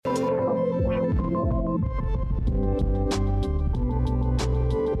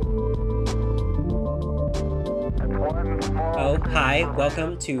Hi,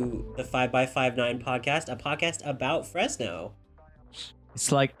 welcome to the 5x59 podcast, a podcast about Fresno. It's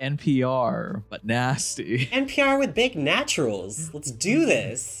like NPR, but nasty. NPR with big naturals. Let's do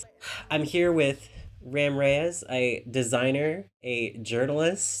this. I'm here with Ram Reyes, a designer, a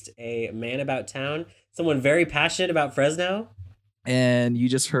journalist, a man about town, someone very passionate about Fresno. And you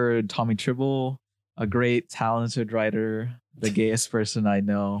just heard Tommy Tribble, a great, talented writer, the gayest person I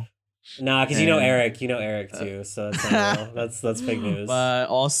know. Nah, because you know Eric too, so that's fake news. But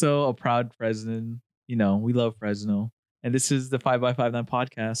also a proud Fresno. You know, we love Fresno. And this is the 5x59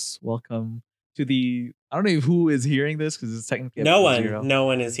 podcast. Welcome to the, I don't know who is hearing this because it's technically no zero.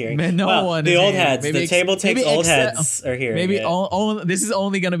 one is hearing. Man, no one the is old hearing. heads, Maybe the table takes old heads are hearing. Maybe it. this is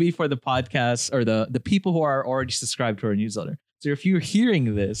only going to be for the podcast or the people who are already subscribed to our newsletter. So if you're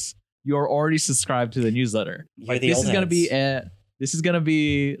hearing this, you're already subscribed to the newsletter. You're the old heads. This is gonna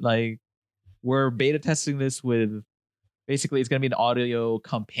be like, we're beta testing this with, basically it's gonna be an audio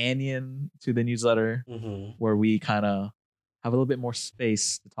companion to the newsletter, where we kind of have a little bit more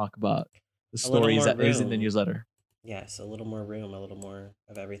space to talk about the stories that is in the newsletter. Yes, a little more room, a little more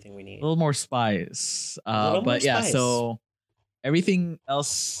of everything we need. A little more spice. So everything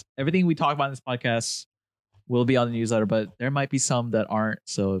we talk about in this podcast will be on the newsletter, but there might be some that aren't.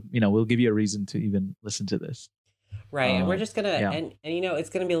 So, we'll give you a reason to even listen to this. Right. And we're just going to, and it's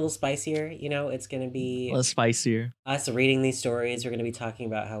going to be a little spicier. It's going to be a little spicier. Us reading these stories. We're going to be talking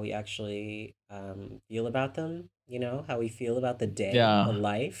about how we actually feel about them, how we feel about the day, the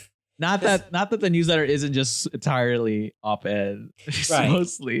life. Not that the newsletter isn't just entirely op-ed. It's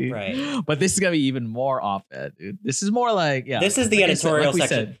mostly. Right. But this is going to be even more op-ed, dude. This is more like, This is the editorial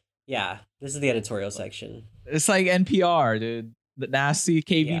section. Yeah. This is the editorial section. It's like NPR, dude. The nasty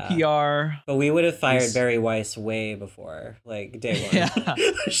KVPR. Yeah. But we would have fired Barry Weiss way before, like day one. Yeah.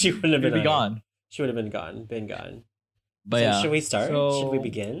 She wouldn't have been gone. She would have been gone. But so should we start? Should we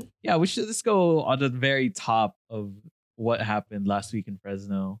begin? Yeah, we should just go on the very top of what happened last week in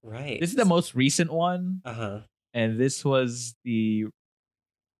Fresno. Right. This is the most recent one. And this was the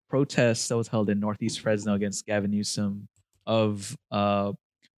protest that was held in Northeast Fresno against Gavin Newsom of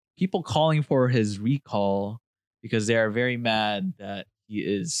people calling for his recall because they are very mad that he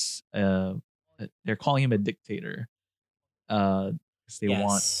is, they're calling him a dictator. Because they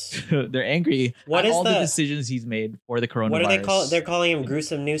want, they're angry at all the decisions he's made for the coronavirus. What do they call it? They're calling him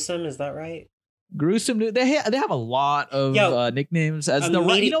Gruesome Newsom, is that right? Gruesome Newsom. They have a lot of nicknames. You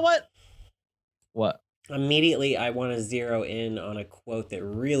know what? What? Immediately, I want to zero in on a quote that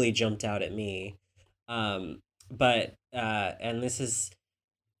really jumped out at me. And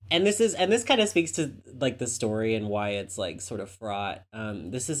this kind of speaks to like the story and why it's like sort of fraught.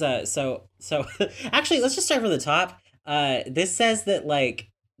 This is so actually, let's just start from the top. This says that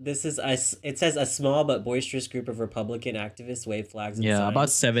it says a small but boisterous group of Republican activists wave flags and signs. About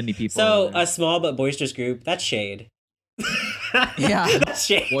 70 people. So a small but boisterous group, that's shade. Yeah. That's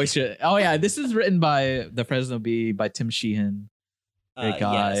shade. Boisterous. Oh yeah, this is written by the Fresno Bee by Tim Sheehan. Great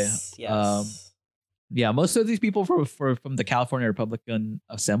guy. Yes. Yeah, most of these people from the California Republican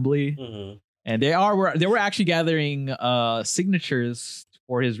Assembly, and they were actually gathering signatures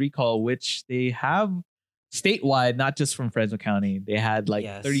for his recall, which they have statewide, not just from Fresno County. They had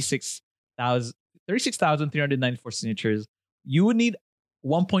 36,394 signatures. You would need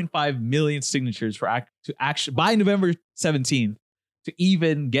 1.5 million signatures to actually by November 17th to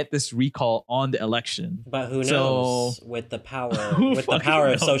even get this recall on the election. But who knows with the power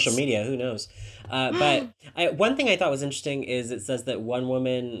of social media, who knows? But one thing I thought was interesting is it says that one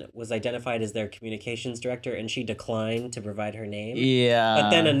woman was identified as their communications director and she declined to provide her name. Yeah.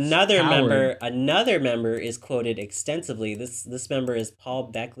 But then another member is quoted extensively. This member is Paul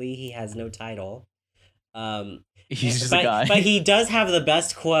Beckley. He has no title. He's just a guy. But he does have the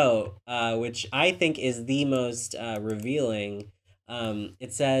best quote, which I think is the most revealing.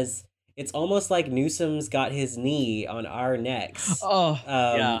 It says, "It's almost like Newsom's got his knee on our necks.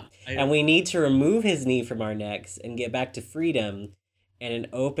 And we need to remove his knee from our necks and get back to freedom and an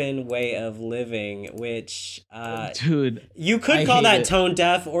open way of living," which, dude, you could call that tone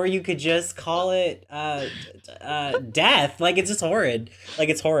deaf, or you could just call it death. Like, it's just horrid. Like,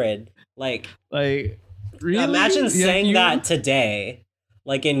 it's horrid. Like really? Imagine saying that today,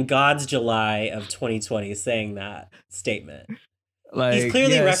 like in God's July of 2020, saying that statement. He's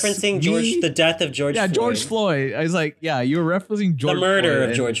clearly referencing the death of George Floyd. Yeah, George Floyd. I was like, you're referencing George Floyd. The murder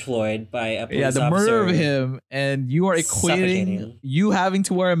of George Floyd by a police officer. Yeah, the murder of him. And you are equating you having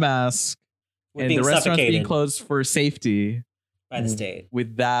to wear a mask and the restaurants being closed for safety by the state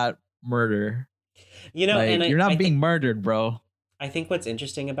with that murder. And you're not being murdered, bro. I think what's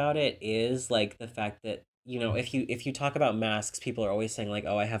interesting about it is like the fact that you know, if you talk about masks, people are always saying like,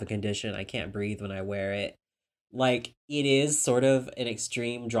 oh, I have a condition, I can't breathe when I wear it. Like, it is sort of an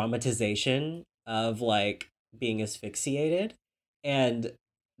extreme dramatization of like being asphyxiated. And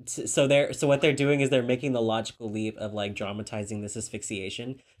so what they're doing is they're making the logical leap of like dramatizing this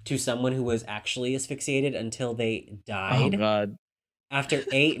asphyxiation to someone who was actually asphyxiated until they died. Oh God. After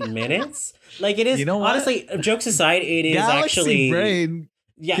 8 minutes. Like, it is, you know honestly, jokes aside, it is Galaxy actually Brain.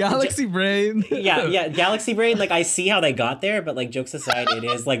 Yeah, Galaxy Brain. yeah, Galaxy Brain. Like, I see how they got there, but like, jokes aside, it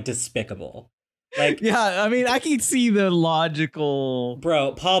is like despicable. Like, yeah, I mean, I can see the logical.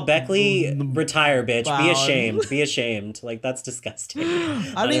 Bro, Paul Beckley, retire, bitch. Be ashamed. Be ashamed. Like, that's disgusting.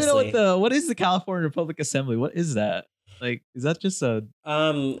 I don't even know what is the California Republic Assembly? What is that? Like, is that just a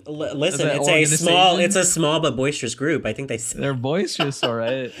listen, it's a small but boisterous group. I think they're boisterous, all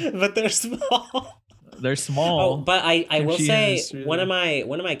right. But they're small. They're small. Oh, but I will say one of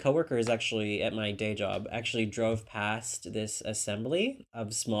my coworkers actually at my day job actually drove past this assembly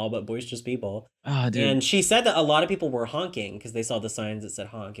of small but boisterous people. Oh, dude. And she said that a lot of people were honking because they saw the signs that said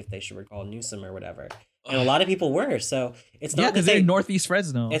honk if they should recall Newsom or whatever. And a lot of people were. So it's not because they're in Northeast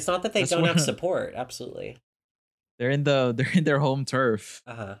Fresno. It's not that they don't have support. Absolutely. They're in their home turf.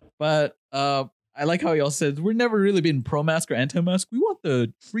 But I like how y'all said we're never really been pro-mask or anti-mask. We want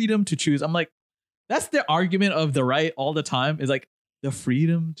the freedom to choose. I'm like, that's the argument of the right all the time, is like the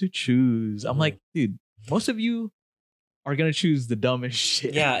freedom to choose. I'm like, dude, most of you are gonna choose the dumbest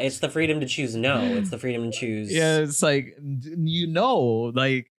shit. Yeah, it's the freedom to choose no. It's the freedom to choose. Yeah, it's like,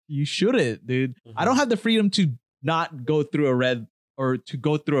 like, you shouldn't, dude. I don't have the freedom to not go through a red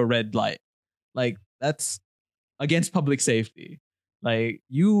light. Like, that's against public safety. Like,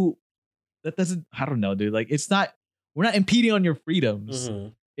 that doesn't, I don't know, dude. Like, we're not impeding on your freedoms.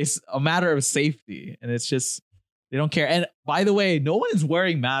 It's a matter of safety. And it's just, they don't care. And by the way, no one is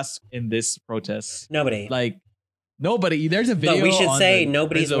wearing masks in this protest. Nobody. Like, nobody. There's a video. But we should say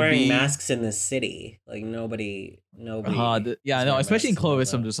nobody's wearing masks in this city. Like, nobody. Yeah, no, especially in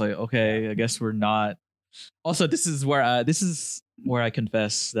Clovis. I'm just like, okay, I guess we're not. Also, this is where I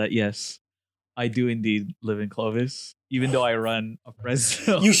confess that, yes, I do indeed live in Clovis, even though I run a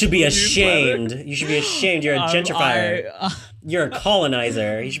Fresno. You should be ashamed. You should be ashamed. You're a gentrifier. You're a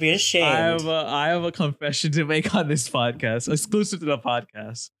colonizer. You should be ashamed. I have a confession to make on this podcast, exclusive to the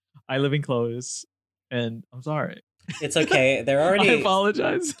podcast. I live in Clovis, and I'm sorry. It's okay. They're already. I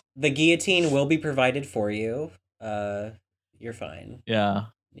apologize. The guillotine will be provided for you. You're fine. Yeah.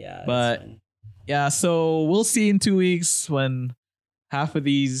 Yeah. But yeah, so we'll see in 2 weeks when half of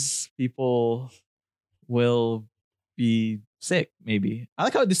these people will be sick, maybe. I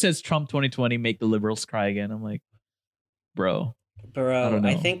like how this says Trump 2020, make the liberals cry again. I'm like, bro,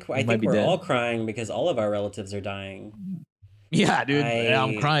 I think we're all crying because all of our relatives are dying. Yeah, dude,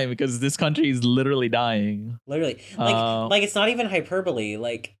 I'm crying because this country is literally dying. Literally, like it's not even hyperbole.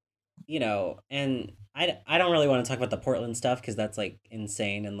 Like, you know, and I don't really want to talk about the Portland stuff because that's like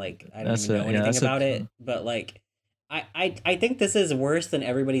insane and like I don't even know anything about it. But like, I think this is worse than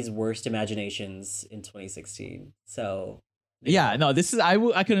everybody's worst imaginations in 2016. So yeah, no, this is I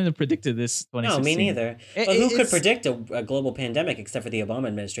couldn't have predicted this 2016. No, me neither. But who could predict a global pandemic except for the Obama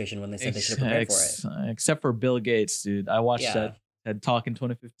administration when they said they should have prepared for it? Except for Bill Gates, dude. I watched that TED Talk in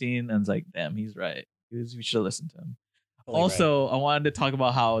 2015 and was like, damn, he's right. We should have listened to him. Totally also, right. I wanted to talk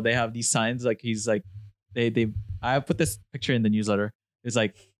about how they have these signs, like he's like I put this picture in the newsletter. It's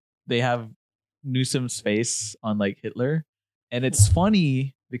like they have Newsom's face on like Hitler, and it's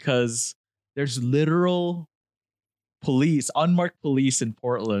funny because there's literal unmarked police in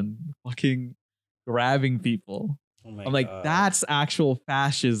Portland fucking grabbing people. I'm like, that's actual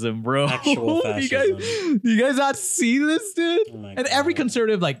fascism, bro. Actual fascism. Do you guys not see this, dude? And every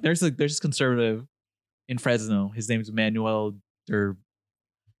conservative, like there's this conservative in Fresno. His name's Emmanuel or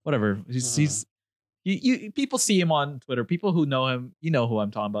whatever. He's people see him on Twitter. People who know him, you know who I'm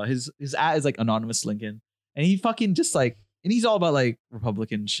talking about. His ad is like Anonymous Lincoln, and he fucking just like, and he's all about like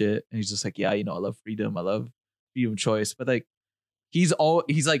Republican shit, and he's just like, yeah, you know, I love freedom, I love freedom of choice, but like he's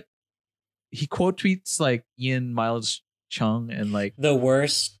like he quote tweets like Ian Miles Chung and like the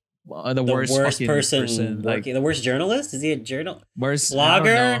worst person like the worst journalist. Is he a worst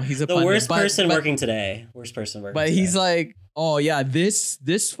blogger? He's the worst person working today. Worst person working. But today. He's like, oh yeah, this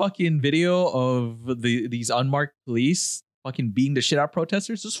fucking video of these unmarked police fucking beating the shit out of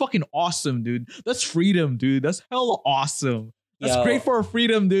protesters is fucking awesome, dude. That's freedom, dude. That's hella awesome. That's great for our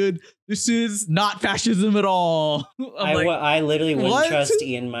freedom, dude. This is not fascism at all. I literally wouldn't trust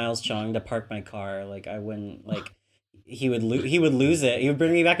Ian Miles Chung to park my car. Like I wouldn't like. He would lose it. He would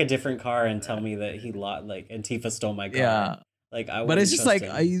bring me back a different car and tell me that like Antifa stole my car. Yeah. Like I. But it's just like,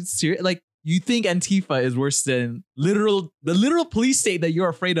 are you serious? Like you think Antifa is worse than the literal police state that you're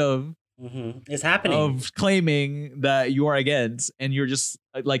afraid of. Is happening of claiming that you are against, and you're just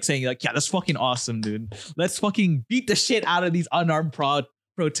like saying like, yeah, that's fucking awesome, dude. Let's fucking beat the shit out of these unarmed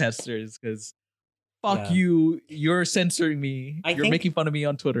protesters because fuck you, you're censoring me. You're making fun of me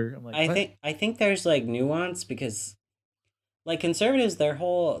on Twitter. I'm like, I think there's like nuance because like conservatives, their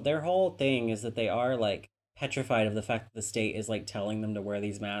whole thing is that they are like petrified of the fact that the state is like telling them to wear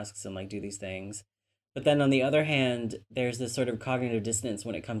these masks and like do these things. But then on the other hand, there's this sort of cognitive dissonance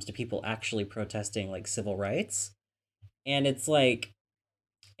when it comes to people actually protesting like civil rights. And it's like,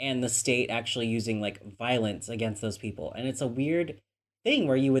 and the state actually using like violence against those people. And it's a weird thing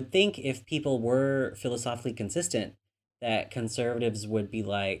where you would think if people were philosophically consistent, that conservatives would be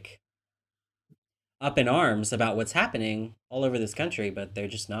like up in arms about what's happening all over this country, but they're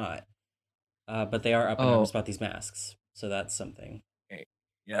just not. But they are up in arms about these masks. So that's something.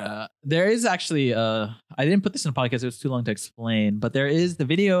 Yeah, there is actually I didn't put this in the podcast, it was too long to explain, but there is the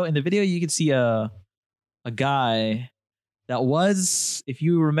video. In the video you can see a guy that was, if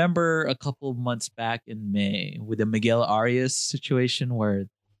you remember a couple of months back in May with the Miguel Arias situation where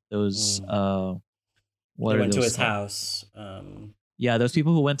those what went to his house. Yeah, those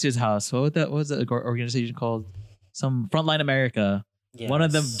people who went to his house. What was that organization called? Some Frontline America. Yes. One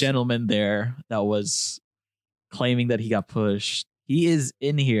of the gentlemen there that was claiming that he got pushed. He is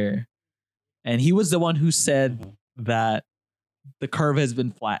in here, and he was the one who said that the curve has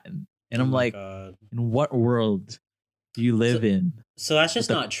been flattened. And I'm like, God. In what world do you live in? So that's just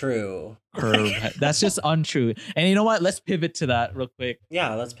not true. Curve. That's just untrue. And you know what? Let's pivot to that real quick.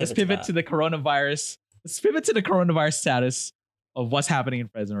 Yeah, let's pivot to the coronavirus. Let's pivot to the coronavirus status of what's happening in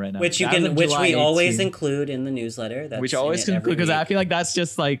Fresno right now. Which we always include in the newsletter. Which always include, because I feel like that's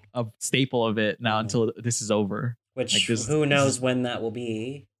just like a staple of it now until this is over. Which who knows when that will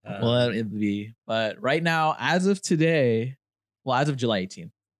be. Well, it'll be. But right now, as of today, as of July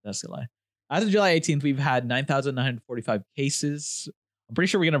 18th, that's a lie. As of July 18th, we've had 9,945 cases. I'm pretty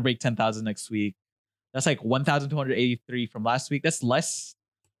sure we're going to break 10,000 next week. That's like 1,283 from last week. That's less.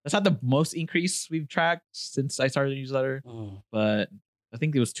 That's not the most increase we've tracked since I started the newsletter. But I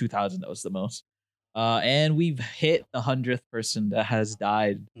think it was 2,000 that was the most. And we've hit the 100th person that has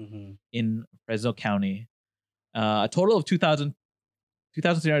died in Fresno County. A total of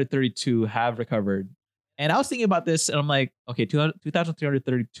 2,332 have recovered. And I was thinking about this, and I'm like, okay,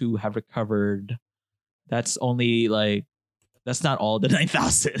 2,332 have recovered. That's only like, that's not all the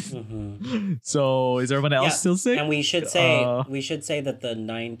 9,000. So is everyone else still sick? And we should say that the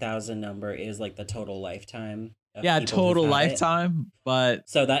 9,000 number is like the total lifetime. Total lifetime. But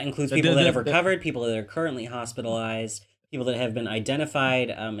so that includes people that have recovered, people that are currently hospitalized, people that have been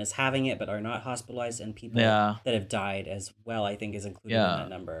identified as having it but are not hospitalized, and people that have died as well, I think is included in that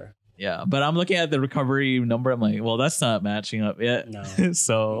number. Yeah, but I'm looking at the recovery number. I'm like, well, that's not matching up yet. No.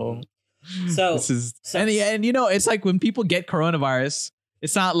 So this is, and you know, it's like when people get coronavirus,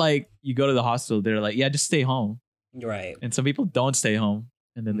 it's not like you go to the hospital. They're like, yeah, just stay home. Right. And some people don't stay home,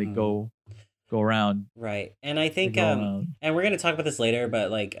 and then they go around. Right. And I think and we're going to talk about this later, but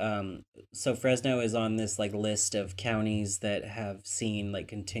like so Fresno is on this like list of counties that have seen like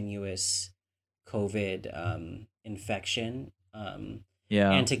continuous COVID infection.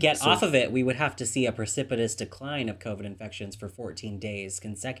 And to get off of it, we would have to see a precipitous decline of COVID infections for 14 days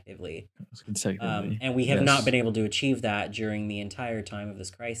consecutively. And we have not been able to achieve that during the entire time of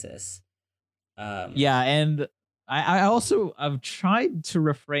this crisis. And I've tried to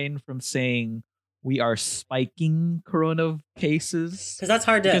refrain from saying we are spiking corona cases, because that's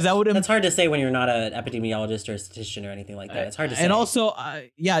hard to that's hard to say when you're not an epidemiologist or a statistician or anything like that. It's hard to say. And also,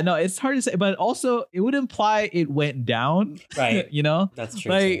 it's hard to say, but also it would imply it went down, right? You know, that's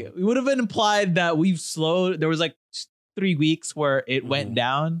true. Like it would have been implied that we've slowed. There was like 3 weeks where it went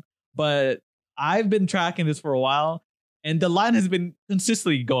down, but I've been tracking this for a while, and the line has been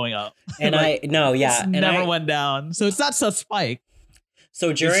consistently going up. And it never went down, so it's not such spike.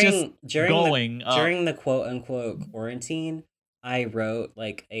 So during the quote unquote quarantine, I wrote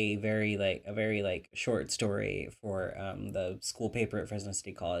like a very short story for the school paper at Fresno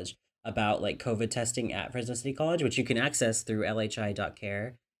City College about like COVID testing at Fresno City College, which you can access through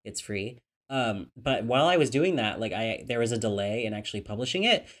lhi.care. It's free. But while I was doing that, like there was a delay in actually publishing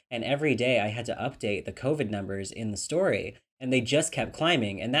it, and every day I had to update the COVID numbers in the story, and they just kept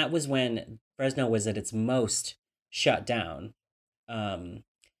climbing. And that was when Fresno was at its most shut down. And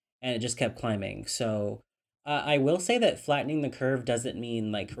it just kept climbing. So I will say that flattening the curve doesn't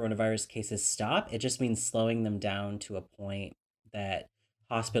mean like coronavirus cases stop. It just means slowing them down to a point that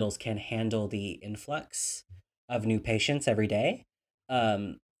hospitals can handle the influx of new patients every day.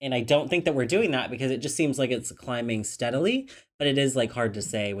 And I don't think that we're doing that because it just seems like it's climbing steadily, but it is like hard to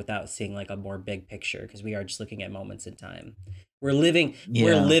say without seeing like a more big picture because we are just looking at moments in time. We're living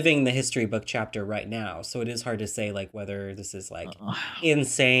the history book chapter right now, so it is hard to say like whether this is like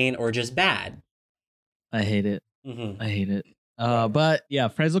insane or just bad. I hate it. I hate it. But yeah,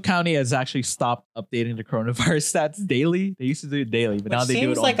 Fresno County has actually stopped updating the coronavirus stats daily. They used to do it daily, but now they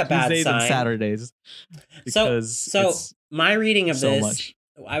do it on Tuesdays and Saturdays. So my reading of this,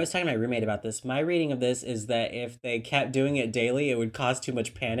 I was talking to my roommate about this. My reading of this is that if they kept doing it daily, it would cause too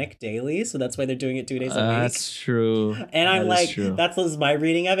much panic daily. So that's why they're doing it 2 days a week. That's true. And I'm like, that's my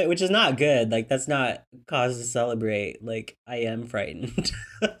reading of it, which is not good. Like, that's not cause to celebrate. Like, I am frightened.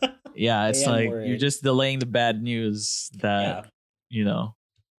 Yeah, it's like worried. You're just delaying the bad news that, you know,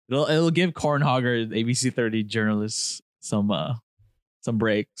 it'll give Cornhogger, ABC 30 journalists, some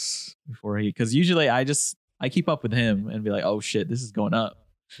breaks before because usually I keep up with him and be like, oh shit, this is going up.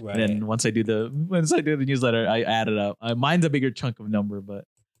 Right. And then once I do the newsletter, I add it up. Mine's a bigger chunk of number, but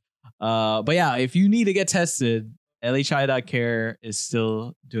yeah, if you need to get tested, LHI.care is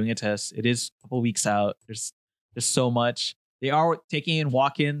still doing a test. It is a couple weeks out. There's so much. They are taking in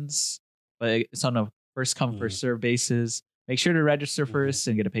walk-ins, but it's on a first come first serve basis. Make sure to register first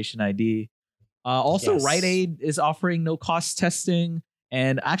and get a patient ID. Also, Rite Aid is offering no cost testing,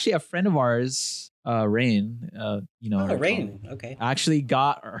 and actually a friend of ours, Rain, Rain, okay, actually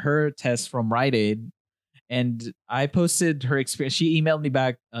got her test from Rite Aid, and I posted her experience. She emailed me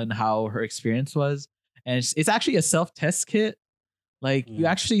back on how her experience was, and it's actually a self-test kit. Like you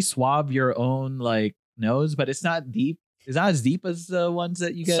actually swab your own like nose, but it's not deep. It's not as deep as the ones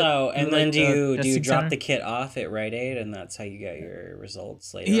that you get. So, and then do you drop the kit off at Rite Aid, and that's how you get your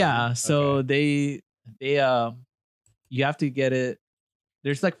results later? Yeah. So they you have to get it.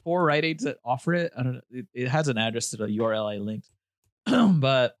 There's like 4 Rite Aids that offer it. I don't know. It has an address to the URL I linked,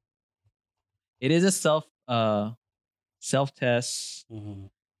 but it is a self test,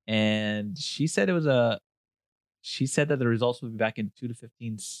 and she said that the results will be back in 2 to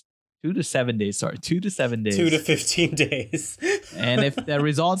 7 days. Sorry, 2 to 7 days. 2 to 15 days. And if the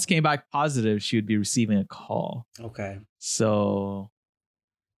results came back positive, she would be receiving a call. Okay. So,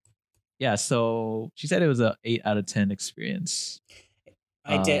 yeah. So she said it was a 8 out of 10 experience.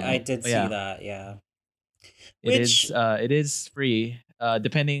 I did see that. Yeah. It is free.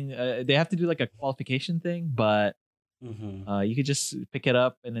 Depending, they have to do like a qualification thing, but you could just pick it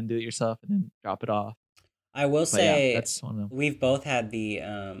up and then do it yourself and then drop it off. I will say that's one of them. We've both had the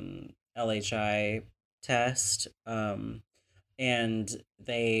LHI test, and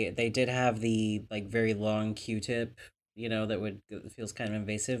they did have the like very long Q-tip, that feels kind of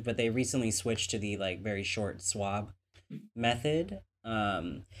invasive, but they recently switched to the like very short swab method.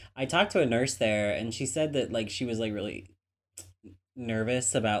 I talked to a nurse there, and she said that like she was like really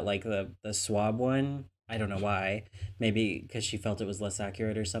nervous about like the swab one. I don't know why. Maybe because she felt it was less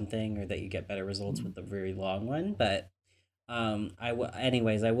accurate or something, or that you get better results with the very long one. But I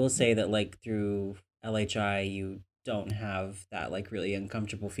will say that like through LHI, you don't have that like really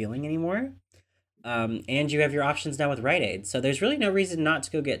uncomfortable feeling anymore. And you have your options now with Rite Aid. So there's really no reason not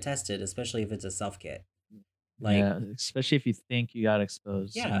to go get tested, especially if it's a self kit. Especially if you think you got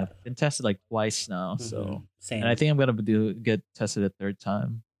exposed. Yeah. I've been tested like twice now. So same. And I think I'm gonna get tested a 3rd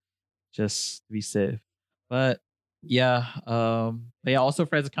time, just to be safe. But yeah, also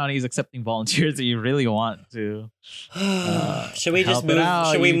Fresno County is accepting volunteers that you really want to. Should we just move?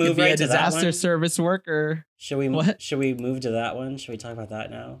 Should we move right to that one? Disaster service worker. Should we move to that one? Should we talk about that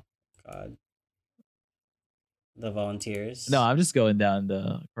now? God, the volunteers. No, I'm just going down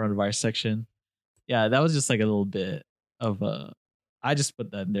the coronavirus section. Yeah, that was just like a little bit of a. I just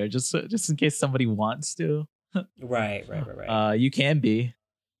put that in there just in case somebody wants to. Right. You can be.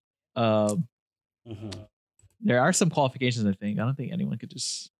 There are some qualifications, I think. I don't think anyone could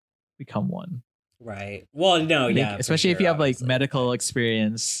just become one. Right. Well, no, yeah. Especially if you have like medical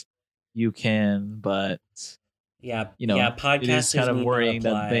experience, you can, but podcasters it is kind of worrying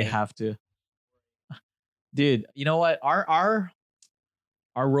that they have to. Dude, you know what? Our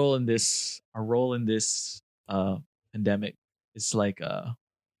role in this pandemic is like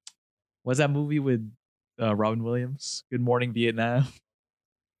what's that movie with Robin Williams? Good Morning Vietnam.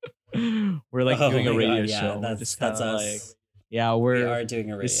 We're like doing a radio show. That's us. Like, we are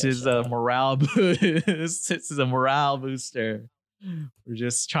doing a radio show. This is a morale boost. This is a morale booster. We're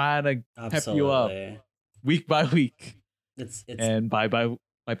just trying to pep you up week by week. And by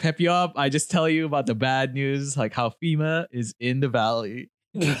pep you up, I just tell you about the bad news, like how FEMA is in the valley.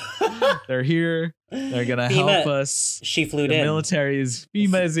 They're here. They're gonna help us. She flew in. The military is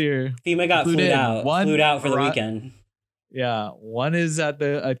FEMA is here. FEMA got flew out. Flew out for the weekend. Yeah, one is at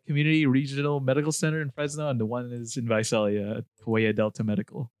the Community Regional Medical Center in Fresno, and the one is in Visalia at Kauai Delta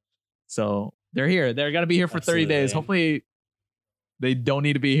Medical. So they're here. They're gonna be here for 30 days. Hopefully, they don't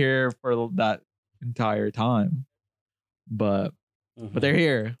need to be here for that entire time. But they're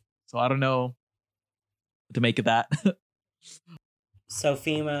here. So I don't know what to make of that. So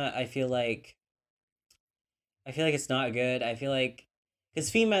FEMA, I feel like it's not good. I feel like because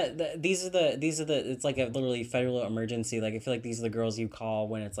FEMA, these are the it's like a literally federal emergency. Like I feel like these are the girls you call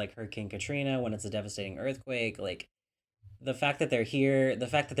when it's like Hurricane Katrina, when it's a devastating earthquake. Like the fact that they're here, the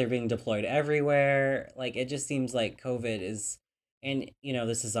fact that they're being deployed everywhere, like it just seems like COVID is, and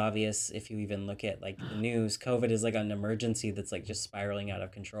this is obvious if you even look at like the news. COVID is like an emergency that's like just spiraling out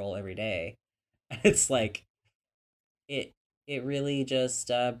of control every day. It's like it really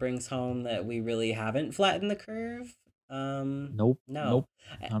just brings home that we really haven't flattened the curve. Nope. No.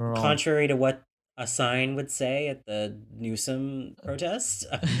 Not at all. Contrary to what a sign would say at the Newsom protest,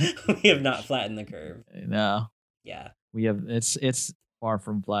 we have not flattened the curve. No. Yeah. We have it's far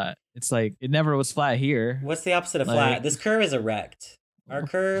from flat. It's like it never was flat here. What's the opposite of flat? This curve is erect. Our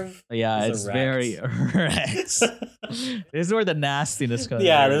curve is erect. Very erect. This is where the nastiness comes.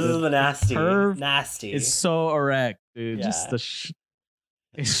 Yeah, this is the nasty. Curve nasty. It's so erect, dude. Yeah. Just the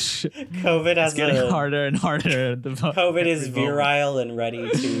COVID has getting harder and harder. COVID is virile and ready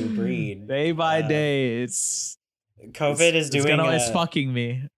to breed. Day by day, it's COVID is doing. It's fucking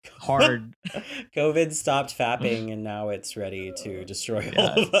me hard. COVID stopped fapping and now it's ready to destroy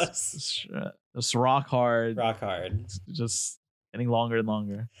all of us. It's rock hard. Rock hard. It's just getting longer and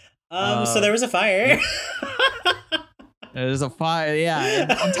longer. So there was a fire. There's a fire. Yeah. And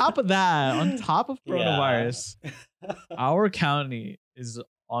on top of that, on top of coronavirus, our county is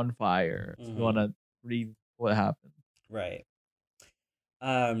on fire. If you want to read what happened. Right.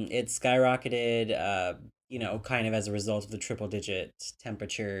 It skyrocketed, kind of as a result of the triple digit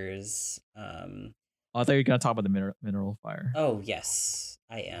temperatures. I thought you were going to talk about the mineral fire. Oh, yes,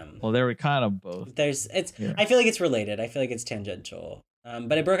 I am. Well, they were kind of both. I feel like it's related. I feel like it's tangential.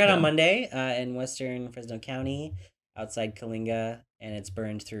 But it broke out on Monday in western Fresno County outside Coalinga, and it's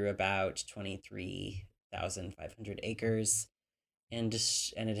burned through about 23,500 acres. And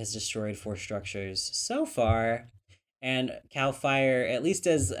it has destroyed 4 structures so far. And Cal Fire, at least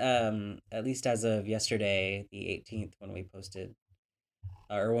as of yesterday, the 18th, when we posted,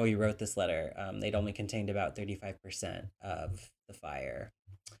 or when we wrote this letter, they'd only contained about 35% of the fire.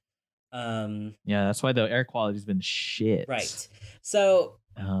 Yeah, that's why the air quality's been shit. Right. So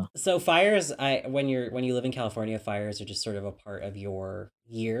fires, when you live in California, fires are just sort of a part of your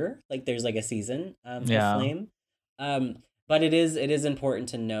year. Like there's like a season for flame. But it is important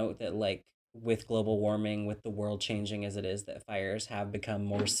to note that like with global warming, with the world changing as it is, that fires have become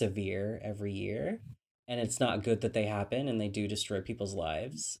more severe every year, and it's not good that they happen and they do destroy people's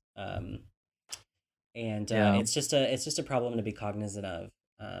lives. It's just a problem to be cognizant of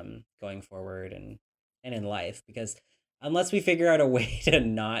going forward and in life, because unless we figure out a way to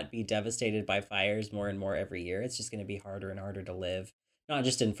not be devastated by fires more and more every year, it's just going to be harder and harder to live. Not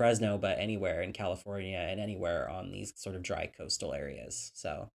just in Fresno, but anywhere in California and anywhere on these sort of dry coastal areas.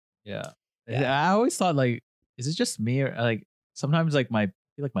 So I always thought like, is it just me, or like sometimes like I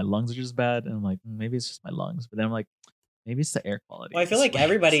feel like my lungs are just bad, and I'm like maybe it's just my lungs, but then I'm like maybe it's the air quality. Well, I feel like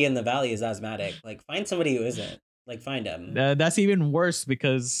everybody in the valley is asthmatic. Like find somebody who isn't. Like find them. That's even worse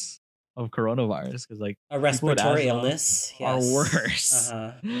because of coronavirus, because like a respiratory illness are worse.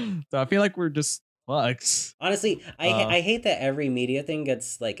 So I feel like we're just. Honestly, I hate that every media thing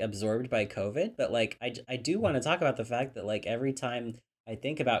gets like absorbed by COVID, but like I do want to talk about the fact that like every time I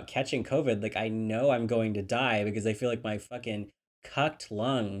think about catching COVID, like I know I'm going to die because I feel like my fucking cucked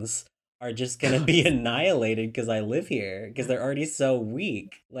lungs are just gonna be annihilated because I live here, because they're already so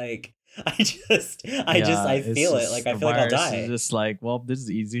weak. Like I feel it. Like I feel like I'll die. It's just like, well, this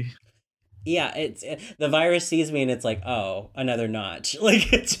is easy. Yeah, the virus sees me and it's like, oh, another notch.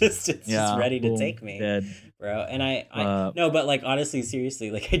 Like it's just ready to take me, dead. Bro. And I no, but like honestly, seriously,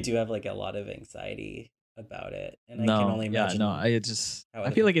 like I do have like a lot of anxiety about it, and I can only imagine. I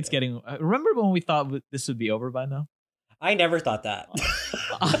feel like it's getting. Remember when we thought this would be over by now? I never thought that.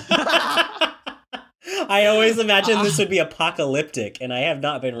 I always imagined this would be apocalyptic, and I have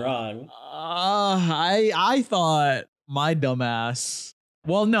not been wrong. I thought my dumbass.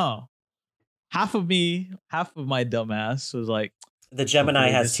 Well, no. Half of my dumbass was like, the Gemini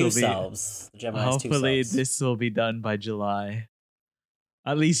has two selves. The Gemini has two selves. Hopefully this will be done by July.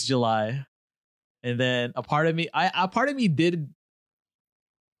 At least July. And then a part of me did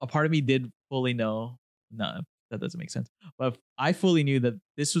fully know. No, that doesn't make sense. But I fully knew that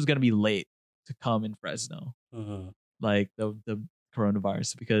this was going to be late to come in Fresno. like the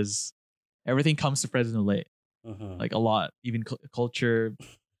coronavirus, because everything comes to Fresno late. Like a lot, even culture,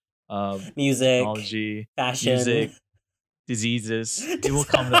 music, technology, fashion, music, diseases. It will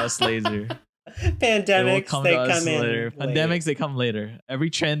come to us later. Pandemics, they come later. Pandemics, they come later.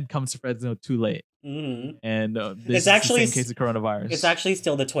 Every trend comes to Fresno too late. And this it's actually is the same case of coronavirus. It's actually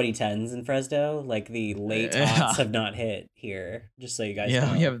still the 2010s in Fresno. Like the late aughts have not hit here. Just so you guys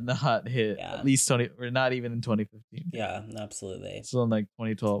know. We have not hit at least 20. We're not even in 2015. Yeah, absolutely. Still in like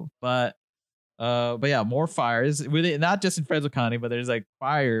 2012. But yeah, more fires. Not just in Fresno County, but there's like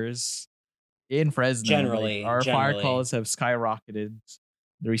fires in Fresno. Generally, our fire calls have skyrocketed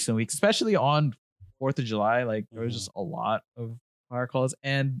the recent weeks, especially on 4th of July. Like there was just a lot of fire calls,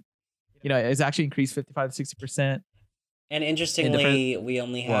 and it's actually increased 55 to 60%. And interestingly, we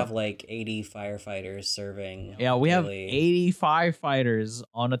only have like 80 firefighters serving. Yeah, we have 80 firefighters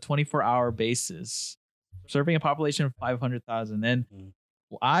on a 24-hour basis, serving a population of 500,000. And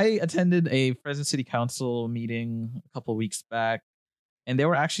I attended a Fresno City Council meeting a couple of weeks back, and they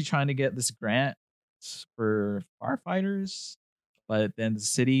were actually trying to get this grant for firefighters, but then the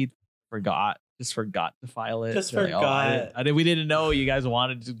city forgot to file it. Just forgot. We didn't know you guys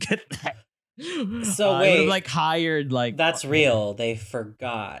wanted to get that. So wait, like hired like that's real. They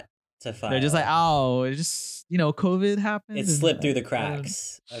forgot to file. They're just like, oh, it just COVID happened. It slipped through the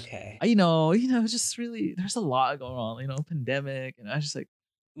cracks. Okay. Just really there's a lot going on. Pandemic, and I was just like,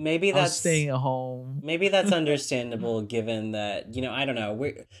 maybe that's staying at home. Maybe that's understandable, given that I don't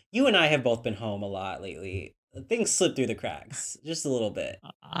know. You and I have both been home a lot lately. Things slip through the cracks just a little bit,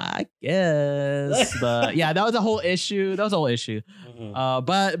 I guess. But yeah, that was a whole issue.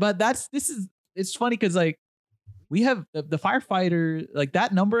 But it's funny because like we have the firefighter, like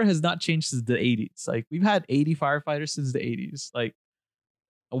that number has not changed since the 80s. Like we've had 80 firefighters since the 80s. Like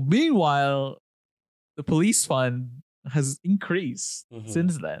meanwhile, the police fund has increased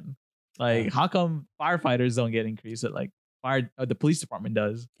since then. Like how come firefighters don't get increased at like the police department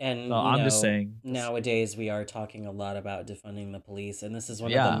does? And so I'm just saying, nowadays we are talking a lot about defunding the police, and this is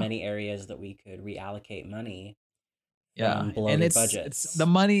one of the many areas that we could reallocate money. And it's the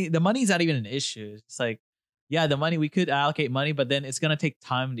money. The money's not even an issue. It's like, the money, we could allocate money, but then it's gonna take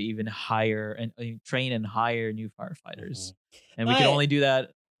time to even hire and train and hire new firefighters, and we can only do that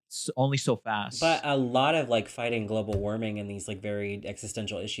only so fast. But a lot of like fighting global warming and these like very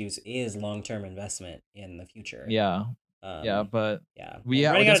existential issues is long-term investment in the future. We gotta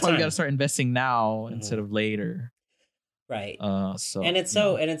start investing now instead of later. Right. And it's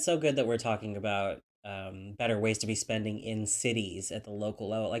so good that we're talking about better ways to be spending in cities at the local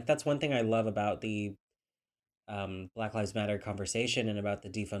level. Like that's one thing I love about the Black Lives Matter conversation and about the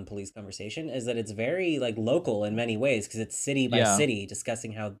defund police conversation, is that it's very like local in many ways, because it's city by city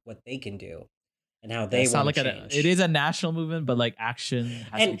discussing what they can do and how they want to change. It is a national movement, but like action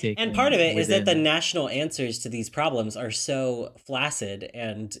has to be taken. And part of it is that the national answers to these problems are so flaccid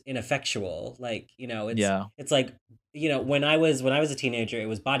and ineffectual. Like, it's like, when I was a teenager, it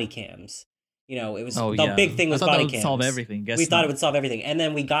was body cams. It was the big thing was body cams. Solve everything. We thought it would solve everything, and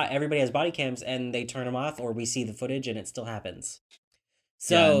then everybody has body cams, and they turn them off, or we see the footage, and it still happens.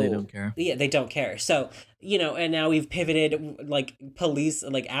 So they don't care. Yeah, they don't care. So and now we've pivoted. Like police,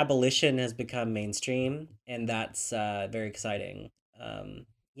 like abolition has become mainstream, and that's very exciting.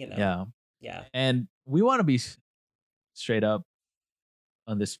 Yeah. And we want to be straight up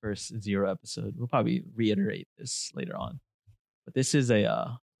on this first Zero episode. We'll probably reiterate this later on, but this is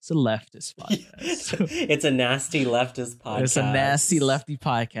it's a leftist podcast. It's a nasty leftist podcast. It's a nasty lefty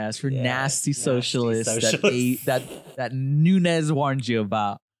podcast for nasty socialists that Nunes warned you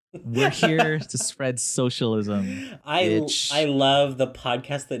about. We're here to spread socialism. I love the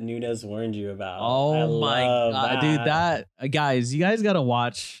podcast that Nunes warned you about. Oh my god, dude! That guys, you guys gotta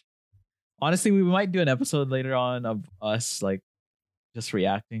watch. Honestly, we might do an episode later on of us like just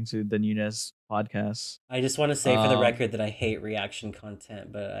reacting to the Nunes podcast. I just want to say for the record that I hate reaction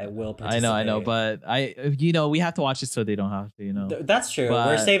content, but I will participate. I know, but we have to watch it so they don't have to, That's true.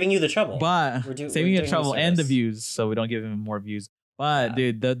 We're saving you the trouble. But saving you the trouble and the views, so we don't give him more views. But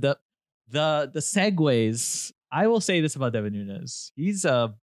dude, the segues. I will say this about Devin Nunes. He's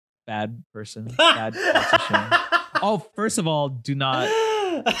a bad person, bad politician. Oh, first of all, do not.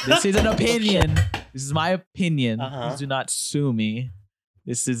 This is an opinion. This is my opinion. Please do not sue me.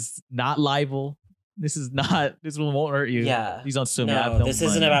 This is not libel. This won't hurt you. Yeah. Please don't sue me. No, this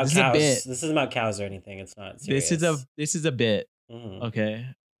isn't about cows. This isn't about cows or anything. It's not serious. This is a bit. Okay.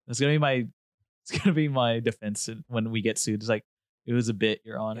 It's gonna be my defense when we get sued. It's like, it was a bit,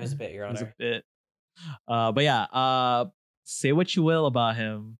 Your Honor. It was a bit, Your Honor. It was a bit. But yeah, say what you will about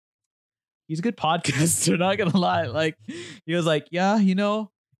him. he's a good podcaster. Not gonna lie. Like he was like, yeah, you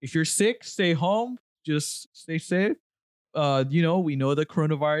know, if you're sick, stay home. Just stay safe. You know, we know the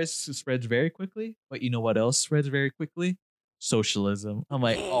coronavirus spreads very quickly, but you know what else spreads very quickly? Socialism. I'm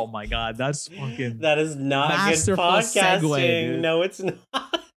like, oh my god, that's fucking that is not good podcasting. Segue, no, it's not.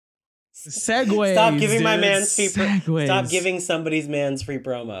 Segways. Stop giving my man's free stop giving somebody's man's free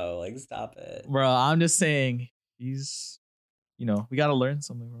promo. Like, stop it, bro. I'm just saying, he's, you know, we got to learn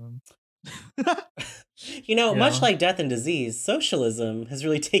something from him. you know, much like death and disease, socialism has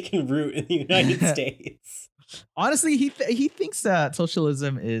really taken root in the United States. Honestly, he thinks that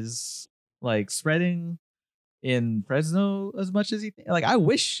socialism is like spreading in Fresno as much as he thinks. Like, I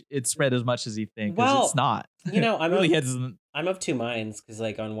wish it spread as much as he thinks. Well, it's not. You know, I'm of two minds, because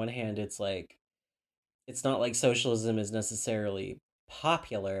like on one hand, it's like it's not like socialism is necessarily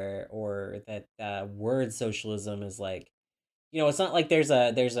popular, or that word socialism is like, you know, it's not like there's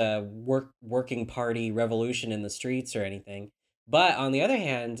a working party revolution in the streets or anything. But on the other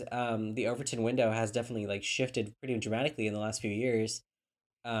hand, the Overton window has definitely like shifted pretty dramatically in the last few years,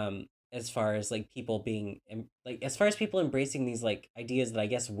 as far as like people being as far as people embracing these like ideas that I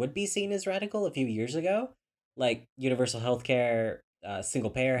guess would be seen as radical a few years ago, like universal healthcare,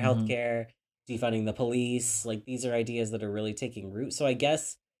 single payer healthcare, defunding the police. Like, these are ideas that are really taking root. So I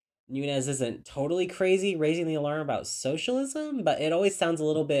guess Nunes isn't totally crazy raising the alarm about socialism, but it always sounds a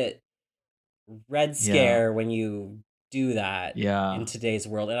little bit Red Scare when you do that in today's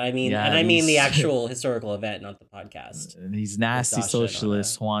world. And I mean the actual historical event, not the podcast. These nasty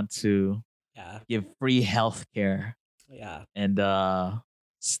socialists want to give free healthcare. Yeah. And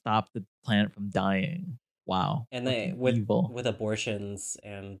stop the planet from dying. Wow. And they with abortions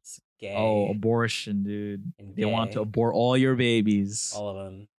and gay. Oh, abortion, dude. They want to abort all your babies. All of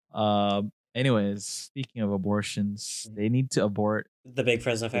them. Anyways, speaking of abortions, they need to abort the Big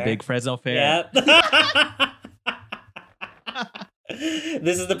Fresno Fair. The Big Fresno Fair. Yep.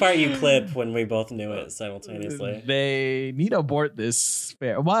 This is the part you clip when we both knew it simultaneously. They need to abort this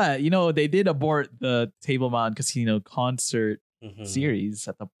fair. What? You know, they did abort the Table Mountain Casino concert series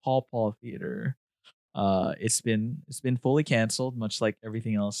at the Paul Paul Theater. It's been fully canceled, much like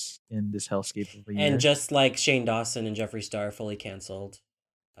everything else in this hellscape of a year. And just like Shane Dawson and Jeffree Star fully canceled.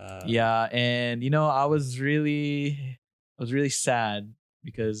 Yeah, and you know, I was really sad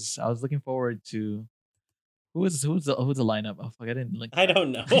because I was looking forward to who's the lineup. Oh fuck, I didn't like. I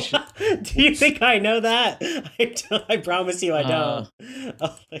don't know. Do you think I know that? I promise you I don't.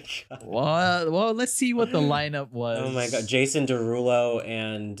 Oh my god. Well, let's see what the lineup was. Oh my god, Jason Derulo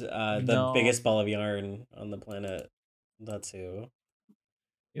and the biggest ball of yarn on the planet. That's who.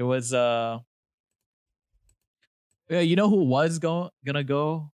 It was yeah, you know who was gonna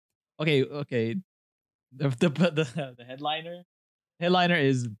go? Okay. The headliner. Headliner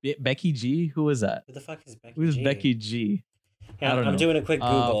is Becky G. Who is that? Who the fuck is Becky G? Who's Becky G? Yeah, I'm doing a quick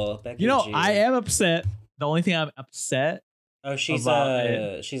Google. Becky you know, G. I am upset. The only thing I'm upset. Oh, she's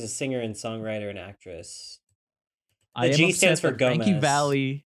a singer and songwriter and actress. The G stands for Gomez. Frankie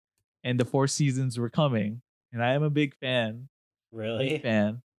Valli and the Four Seasons were coming, and I am a big fan. Really? Big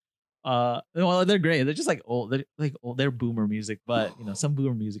fan. Well, they're great. They're just like old. They're like old. They're boomer music, but you know, some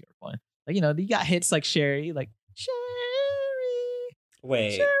boomer music are fun. Like, you know, you got hits like Sherry, like Sherry.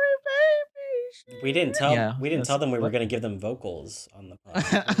 Wait. Sherry, baby, Sherry. We didn't tell them we were gonna give them vocals on the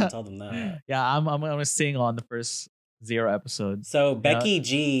podcast. We didn't tell them that. Yeah, I'm gonna sing on the first 0 episodes. So Becky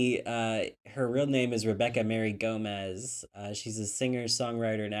G, her real name is Rebecca Mary Gomez. She's a singer,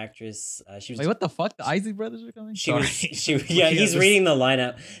 songwriter, and actress. She was. Wait, what the fuck? The Isley Brothers are coming? He's reading the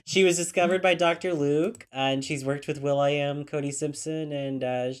lineup. She was discovered by Dr. Luke, and she's worked with will.i.am, Cody Simpson, and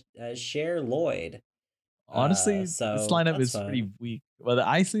Cher Lloyd. Honestly, this lineup is pretty weak. Well, the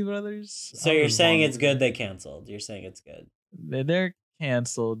Isley Brothers. So you're saying it's good they canceled? You're saying it's good? They're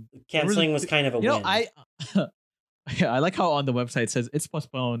canceled. Canceling was kind of a win. I like how on the website it says it's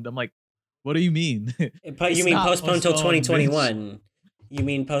postponed. I'm like, what do you mean? You mean postponed till 2021? You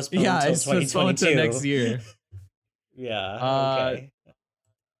mean postponed till 2022? Till next year. Yeah. Okay.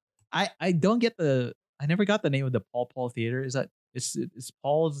 I don't get I never got the name of the Paul Paul Theater. Is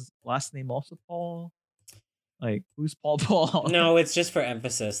Paul's last name also Paul? Like, who's Paul Paul? No, it's just for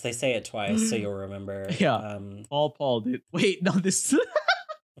emphasis. They say it twice, so you'll remember. Yeah. Paul Paul, dude. Wait, no, this.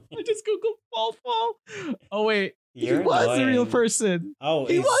 I just googled Paul Paul. Oh wait, he was a real person. Oh,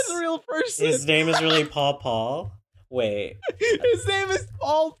 he was a real person. His name is really Paul Paul. Wait. His name is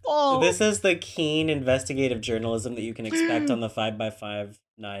Paul Paul. This is the keen investigative journalism that you can expect on the 5x59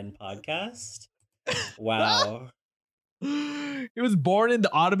 podcast. Wow. He was born in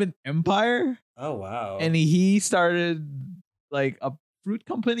the Ottoman Empire. Oh wow. And he started like fruit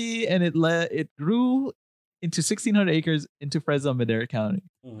company, and it grew into 1,600 acres into Fresno, Madera County.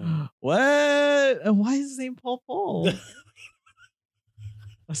 Mm-hmm. What? And why is his name Paul Paul?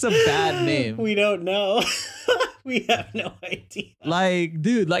 That's a bad name. We don't know. We have no idea. Like,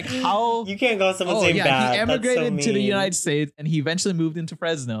 dude, like how you can't call someone's name bad. He emigrated to the United States, and he eventually moved into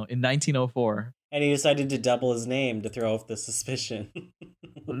Fresno in 1904. And he decided to double his name to throw off the suspicion.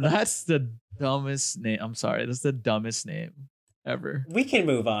 That's the dumbest name. I'm sorry, that's the dumbest name ever. We can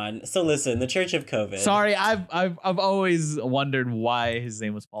move on. So listen, the Church of COVID. Sorry, I've always wondered why his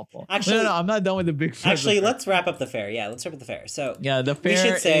name was Paul Paul. Actually, no, I'm not done with the big. Actually, let's wrap up the fair. Yeah, let's wrap up the fair. So yeah, the fair. We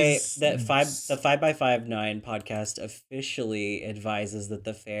should say that the 5x59 podcast officially advises that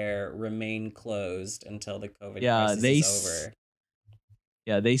the fair remain closed until the COVID crisis is over.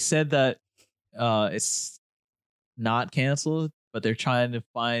 Yeah, they said that it's not canceled, but they're trying to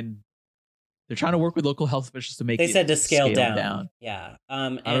work with local health officials to make they said to scale down. Yeah. I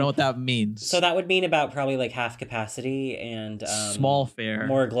don't know what that means. So that would mean about probably like half capacity and small fair,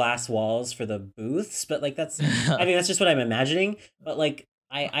 more glass walls for the booths. But like that's just what I'm imagining. But like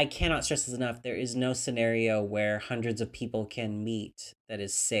I cannot stress this enough. There is no scenario where hundreds of people can meet that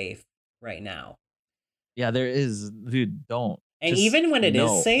is safe right now. Yeah, there is. Dude, don't. And even when it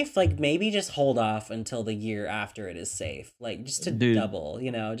is safe, like maybe just hold off until the year after it is safe. Like just to double,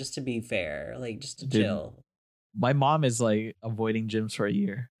 just to be fair. Like just to chill. My mom is like avoiding gyms for a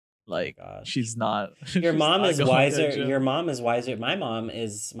year. Like she's not. Your mom is wiser. Your mom is wiser. My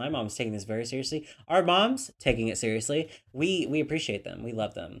mom's taking this very seriously. Our mom's taking it seriously. We appreciate them. We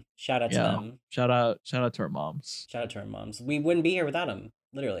love them. Shout out to them. Shout out to our moms. Shout out to our moms. We wouldn't be here without them.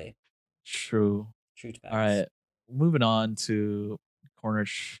 Literally. True. True facts. All right. Moving on to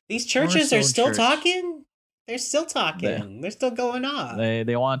these churches are still talking. They're still talking. They're still going on.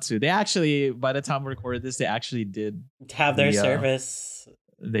 They want to. They actually, by the time we recorded this, they actually did have their service.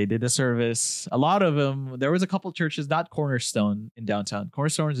 They did the service. A lot of them. There was a couple churches, not Cornerstone in downtown.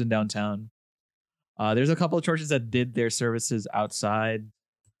 Cornerstone's in downtown. There's a couple of churches that did their services outside.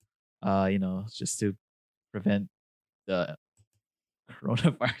 Just to prevent the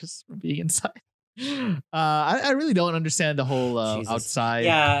coronavirus from being inside. I really don't understand the whole outside.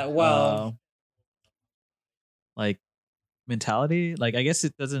 Yeah, well, like mentality. Like I guess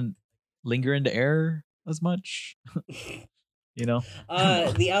it doesn't linger in the air as much.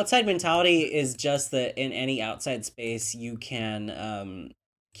 The outside mentality is just that in any outside space you can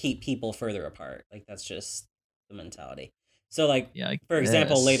keep people further apart. Like that's just the mentality. So like for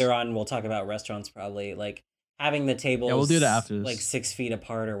example, later on we'll talk about restaurants probably like having the tables we'll do that after this. Like 6 feet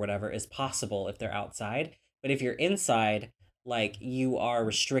apart or whatever is possible if they're outside. But if you're inside, like you are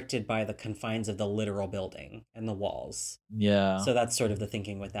restricted by the confines of the literal building and the walls. Yeah. So that's sort of the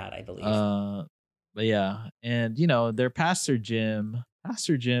thinking with that, I believe. But yeah. And their Pastor Jim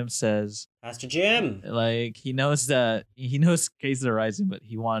says Pastor Jim. Like he knows cases are rising, but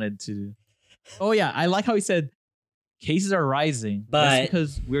he wanted to. Oh yeah, I like how he said cases are rising, but that's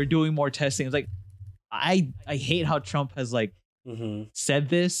because we're doing more testing. It's like I hate how Trump has like said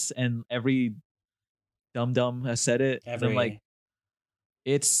this, and every dum has said it. And I'm like,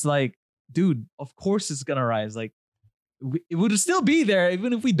 it's like, dude, of course it's gonna rise. Like, it would still be there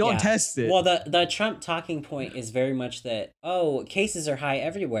even if we don't test it. Well, the Trump talking point is very much that cases are high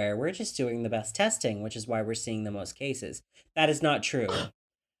everywhere. We're just doing the best testing, which is why we're seeing the most cases. That is not true.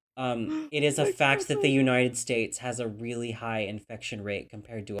 It is a fact that the United States has a really high infection rate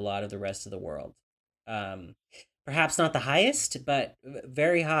compared to a lot of the rest of the world. Perhaps not the highest, but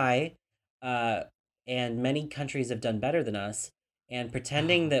very high. And many countries have done better than us. And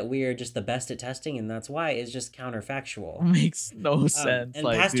pretending that we are just the best at testing and that's why is just counterfactual. Makes no sense. And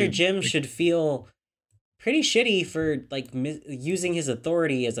Pastor Jim should feel pretty shitty for like using his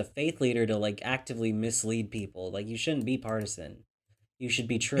authority as a faith leader to like actively mislead people. Like you shouldn't be partisan. You should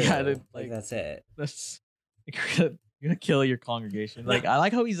be true. Yeah, like that's it. You're gonna kill your congregation. Like I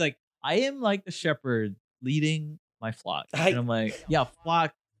like how he's like, I am like the shepherd leading my flock. And I'm like, yeah,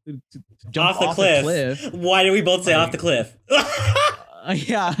 flock to jump off the cliff. Why did we both say off the cliff?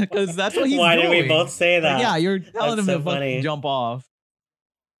 Yeah, because that's what he's Why doing. did we both say that? Like, yeah, you're telling him to fucking jump off.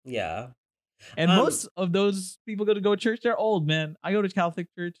 Yeah. And most of those people go to church, they're old, man. I go to Catholic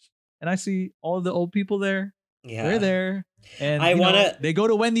church and I see all the old people there. Yeah. They're there. And they go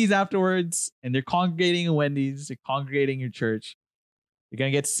to Wendy's afterwards and they're congregating in Wendy's. They're congregating in your church. You're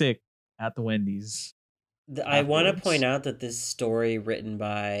going to get sick at the Wendy's. I want to point out that this story written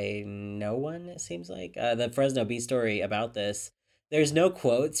by no one, it seems like, the Fresno Bee story about this, there's no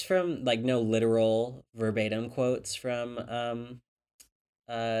quotes from, like, no literal verbatim quotes from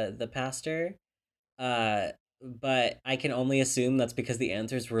the pastor. but I can only assume that's because the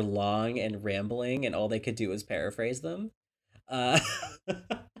answers were long and rambling, and all they could do was paraphrase them. Uh,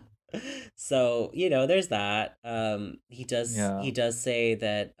 so there's that. He does say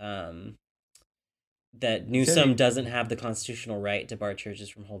that that Newsom doesn't have the constitutional right to bar churches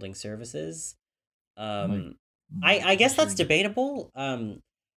from holding services. I guess that's debatable.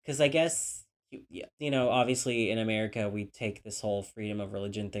 Because I guess obviously in America we take this whole freedom of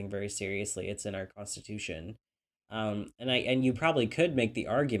religion thing very seriously. It's in our constitution. And you probably could make the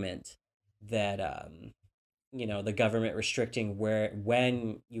argument that the government restricting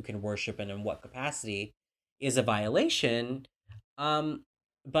when you can worship and in what capacity is a violation.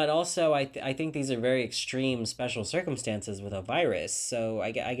 But also I think these are very extreme special circumstances with a virus. So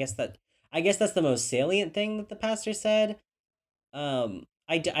I guess that's the most salient thing that the pastor said.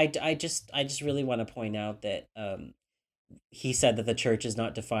 I just really want to point out that he said that the church is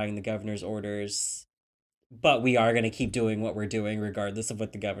not defying the governor's orders, but we are going to keep doing what we're doing regardless of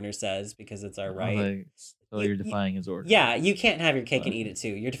what the governor says because it's our right. So you're defying his order. Yeah, you can't have your cake and eat it too.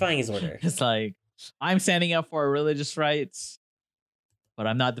 You're defying his order. It's like, I'm standing up for religious rights, but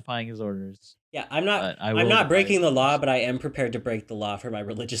I'm not defying his orders. Yeah, I'm not breaking the law, but I am prepared to break the law for my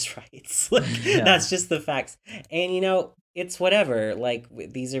religious rights. That's just the facts. And it's whatever. Like,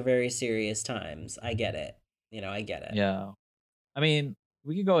 these are very serious times. I get it. I get it. Yeah. I mean,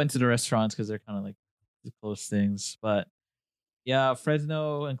 we could go into the restaurants because they're kind of like the close things, but yeah,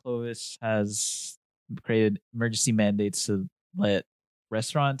 Fresno and Clovis has created emergency mandates to let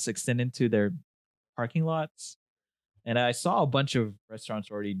restaurants extend into their parking lots. And I saw a bunch of restaurants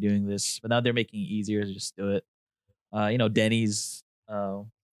already doing this, but now they're making it easier to just do it. Denny's.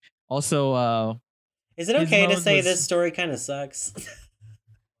 Also, is it okay to say this story kind of sucks?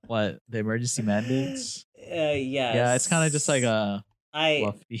 What, the emergency mandates? Yeah. Yeah, it's kind of just like a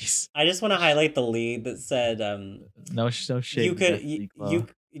fluff piece. I just want to highlight the lead that said, no shade.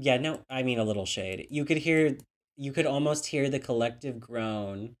 I mean a little shade. You could almost hear the collective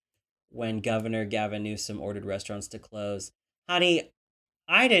groan when Governor Gavin Newsom ordered restaurants to close. Honey,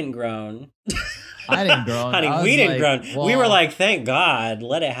 I didn't groan. I didn't groan. Honey, we didn't groan. Well, we were like, thank God,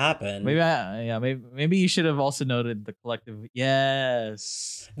 let it happen. Maybe you should have also noted the collective.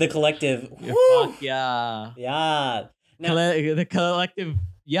 Yes. The collective. Fuck yeah. Yeah. The collective.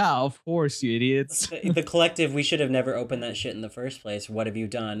 Yeah, of course, you idiots. The collective, we should have never opened that shit in the first place. What have you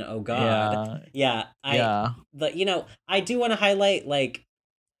done? Oh God. Yeah. I do want to highlight, like,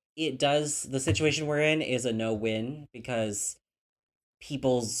 the situation we're in is a no-win because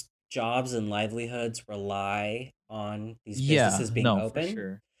people's jobs and livelihoods rely on these businesses being open. For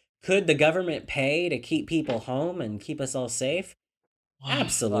sure. Could the government pay to keep people home and keep us all safe? Wow,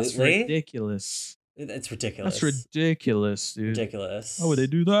 absolutely. That's ridiculous. It's ridiculous. That's ridiculous, dude. Ridiculous. How would they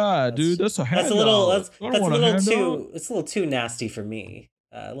do that, dude? That's a handout. That's a little too nasty for me.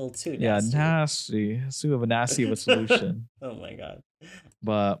 A little too nasty. Yeah, nasty. It's too of a nasty of a solution. Oh my God.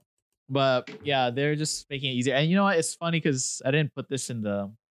 But yeah, they're just making it easier. And you know what? It's funny because I didn't put this in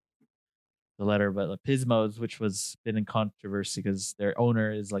the letter, but Pismo's, which was been in controversy because their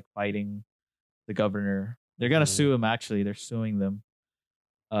owner is like fighting the governor. They're gonna sue him. Actually, they're suing them.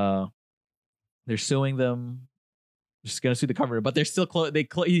 They're suing them. Just gonna sue the governor, but they're still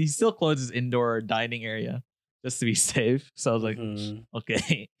he still closes indoor dining area just to be safe. So I was like,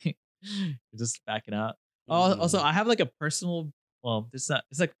 okay, just backing out. Also, I have like a personal. Well, it's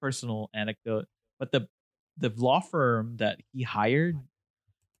like a personal anecdote, but the law firm that he hired,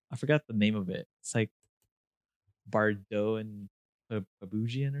 I forgot the name of it. It's like Bardot and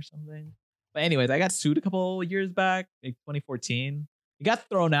Babujian or something. But anyways, I got sued a couple years back, like 2014. It got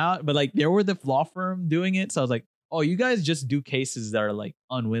thrown out, but like they were the law firm doing it. So I was like, oh, you guys just do cases that are like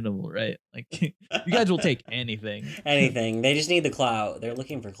unwinnable, right? Like you guys will take anything. Anything. They just need the clout. They're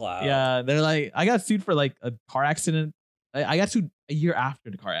looking for clout. Yeah, they're like, I got sued for like a car accident. I got sued a year after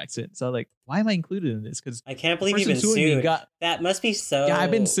the car accident. So like, why am I included in this? Because I can't believe you've been sued. That must be so. Yeah,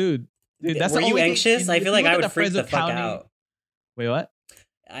 I've been sued. Dude, were you anxious? I feel like I would freak the fuck out. Wait, what?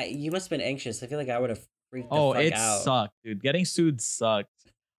 You must have been anxious. I feel like I would have freaked the fuck out. Oh, it sucked, dude. Getting sued sucked.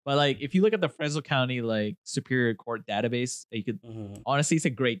 But like, if you look at the Fresno County like Superior Court database, you could honestly, it's a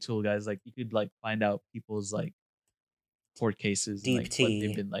great tool, guys. Like, you could like find out people's like court cases, deep and, like, tea. what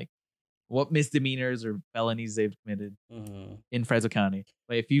they've been like, what misdemeanors or felonies they've committed in Fresno County.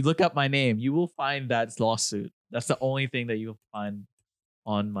 But if you look up my name, you will find that lawsuit. That's the only thing that you'll find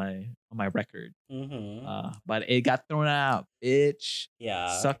on my record. But it got thrown out, bitch.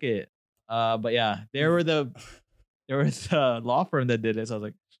 Yeah, suck it. But yeah, there was the law firm that did it. So I was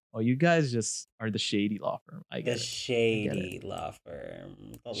like, oh, you guys just are the shady law firm. I get the shady law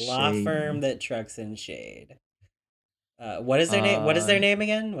firm. The law firm that trucks in shade. What is their name? What is their name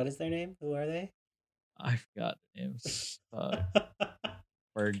again? What is their name? Who are they? I forgot the names.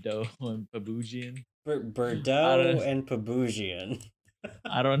 Bordeaux and Pabujian. Bordeaux and Pabujian.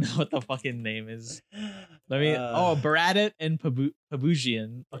 I don't know what the fucking name is. Let me. Baradat and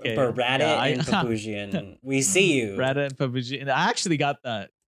Pabujian. Okay. Baradat and Pabujian. We see you. Baradat and Pabujian. I actually got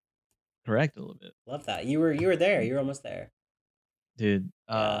that correct a little bit. Love that. You were there. You were almost there. Dude.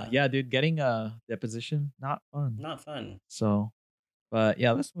 Yeah, dude. Getting a deposition, not fun. Not fun. So, but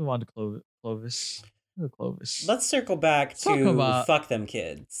yeah, let's move on to Clovis. Let's circle back to fuck them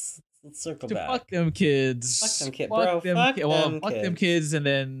kids. Let's circle back. Fuck them kids. Fuck them kids, bro. Fuck them kids. And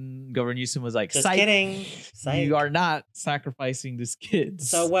then Governor Newsom was like, just kidding. You are not sacrificing these kids.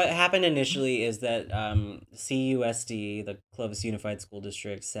 So what happened initially is that CUSD, the Clovis Unified School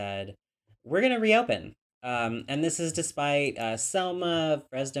District, said, we're going to reopen. And this is despite Selma,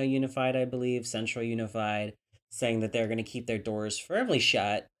 Fresno Unified, I believe, Central Unified, saying that they're going to keep their doors firmly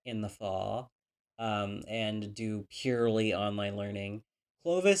shut in the fall and do purely online learning.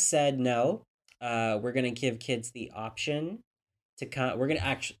 Clovis said no. We're going to give kids the option to come. We're going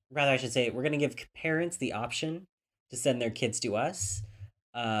to we're going to give parents the option to send their kids to us.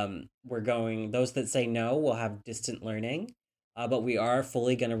 Those that say no will have distant learning, but we are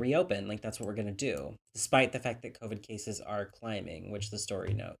fully going to reopen. Like, that's what we're going to do, despite the fact that COVID cases are climbing, which the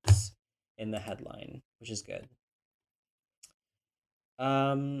story notes in the headline, which is good.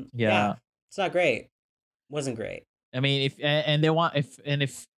 Yeah, it's not great. Wasn't great. I mean, then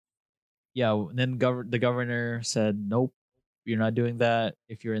the governor said, nope, you're not doing that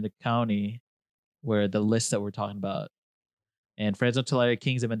if you're in the county where the list that we're talking about. And Fresno, Tulare,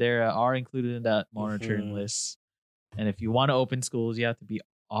 Kings, and Madera are included in that monitoring list. And if you want to open schools, you have to be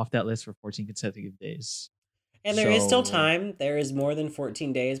off that list for 14 consecutive days. And there is still time. There is more than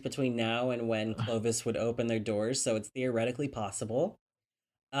 14 days between now and when Clovis would open their doors, so it's theoretically possible.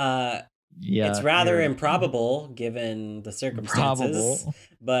 It's rather improbable given the circumstances,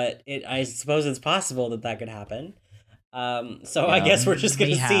 but I suppose it's possible that could happen. I guess we're just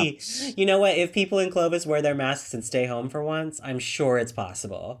going to see. You know what? If people in Clovis wear their masks and stay home for once, I'm sure it's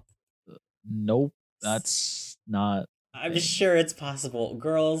possible. Nope, that's not. I'm sure it's possible.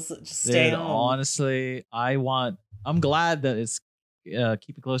 Girls, just stay home. Honestly, I'm glad that it's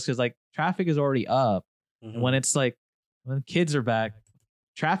keep it close, because like traffic is already up. Mm-hmm. And when it's like when kids are back,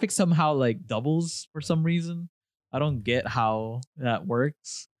 traffic somehow like doubles for some reason. I don't get how that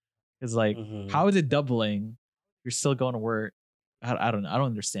works. It's like, how is it doubling? You're still going to work. I don't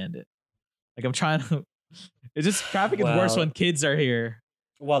understand it. Like, I'm trying to. It's just traffic is worse when kids are here.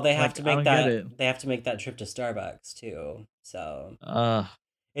 Well, they have to make that. They have to make that trip to Starbucks too. So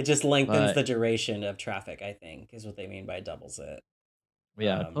it just lengthens the duration of traffic, I think, is what they mean by doubles it.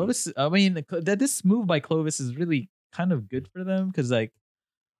 Yeah, Clovis. I mean, that this move by Clovis is really kind of good for them, because like.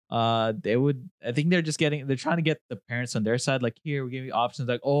 I think they're trying to get the parents on their side. Like, here, we give you options.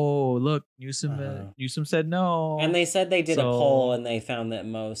 Like, oh, look, Newsom said no. And they said they did a poll, and they found that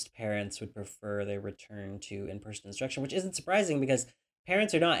most parents would prefer they return to in-person instruction, which isn't surprising because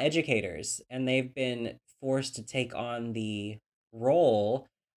parents are not educators, and they've been forced to take on the role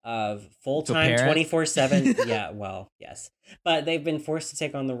of full-time 24/7. Yeah, well, yes. But they've been forced to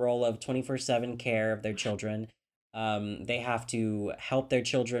take on the role of 24/7 care of their children. They have to help their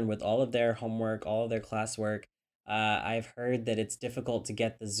children with all of their homework, all of their classwork. I've heard that it's difficult to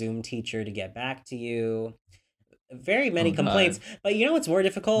get the Zoom teacher to get back to you. Very many complaints. God. But you know what's more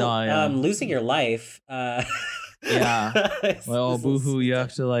difficult? Losing your life. Yeah. Well, boohoo, you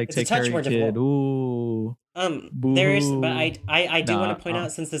have to like take care of your kid. Ooh. But I do want to point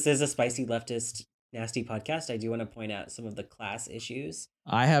out, since this is a spicy leftist nasty podcast, I do want to point out some of the class issues.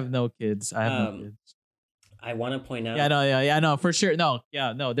 I have no kids. I want to point out. Yeah, no, for sure. No,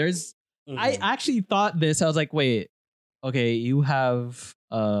 there's. I actually thought this. I was like, wait, okay, you have.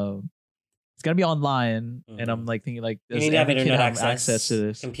 It's gonna be online, and I'm like thinking, like, does you need to have internet access to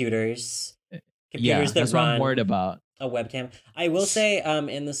this? Computers that's what I'm worried about. A webcam. I will say,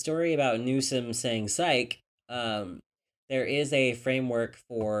 in the story about Newsom saying psych, there is a framework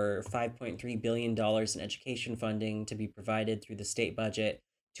for $5.3 billion in education funding to be provided through the state budget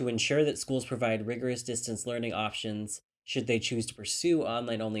to ensure that schools provide rigorous distance learning options should they choose to pursue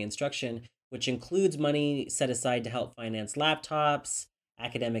online-only instruction, which includes money set aside to help finance laptops,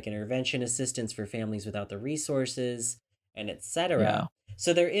 academic intervention assistance for families without the resources, and etc. Yeah.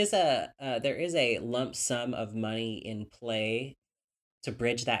 So there is a lump sum of money in play to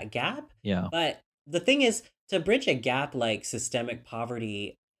bridge that gap. Yeah. But the thing is, to bridge a gap like systemic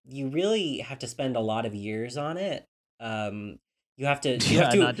poverty, you really have to spend a lot of years on it. You have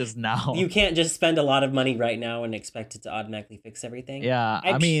to not just now. You can't just spend a lot of money right now and expect it to automatically fix everything. Yeah,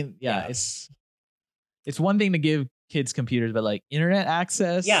 I mean, it's one thing to give kids computers, but like internet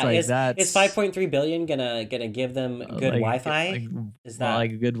access, like is 5.3 billion gonna give them good Wi-Fi? Is that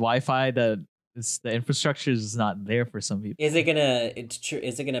like good Wi-Fi that the infrastructure is not there for some people? Is it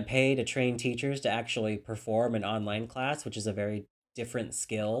gonna pay to train teachers to actually perform an online class, which is a very different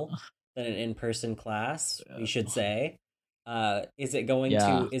skill than an in-person class, we should say? Is it going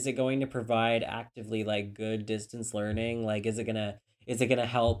to provide actively like good distance learning? Like is it gonna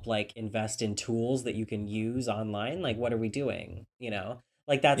help like invest in tools that you can use online? Like what are we doing?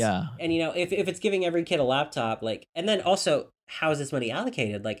 Like that's and if it's giving every kid a laptop, like, and then also how is this money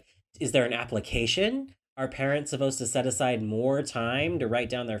allocated? Like, is there an application? Are parents supposed to set aside more time to write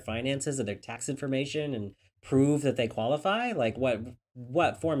down their finances and their tax information and prove that they qualify? Like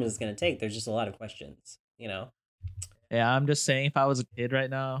what form is it going to take? There's just a lot of questions, Yeah, I'm just saying, if I was a kid right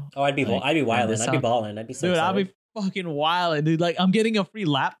now, I'd be wilding, I'd be balling, I'd be so excited. I'd be fucking wilding, dude. Like, I'm getting a free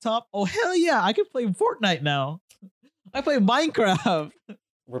laptop. Oh hell yeah, I can play Fortnite now. I play Minecraft.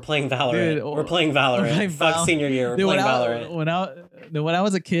 We're playing Valorant. Dude, we're playing Valorant. Fuck senior year. We're playing Valorant. When I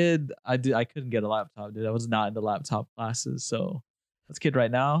was a kid, I couldn't get a laptop, dude. I was not in the laptop classes. So, as a kid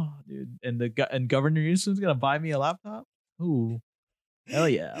right now, dude, and Governor Newsom's gonna buy me a laptop. Ooh, hell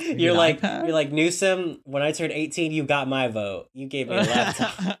yeah! You're like Newsom. When I turned 18, you got my vote. You gave me a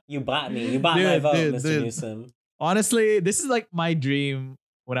laptop. You bought me. You bought my vote, Mr. Newsom. Honestly, this is like my dream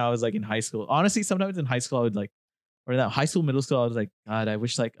when I was like in high school. Honestly, sometimes in high school I would like. Or that high school, middle school, I was like, God, I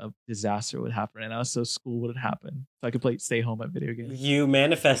wish like a disaster would happen, and so school wouldn't happen, so I could stay home at video games. You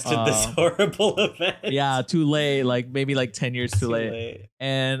manifested this horrible event. Yeah, too late. Like maybe like 10 years too late.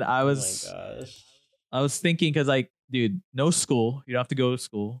 And I was, oh my gosh. I was thinking, because like, dude, no school. You don't have to go to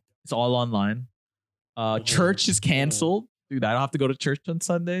school. It's all online. Church is canceled, dude. I don't have to go to church on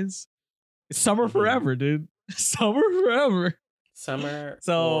Sundays. It's summer forever, dude. Summer forever. Summer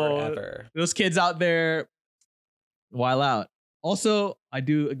forever. Those kids out there. While out. Also, I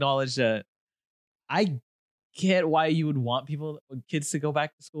do acknowledge that I get why you would want kids to go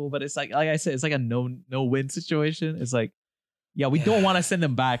back to school, but it's like I said, it's like a no-win situation. It's like, yeah, we don't want to send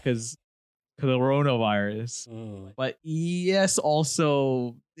them back because of the coronavirus. But yes,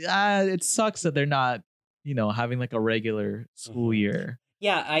 also, it sucks that they're not, having like a regular school year.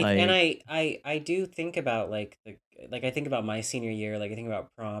 Yeah, I do think about I think about my senior year, like I think about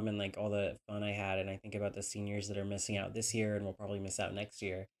prom and like all the fun I had, and I think about the seniors that are missing out this year and will probably miss out next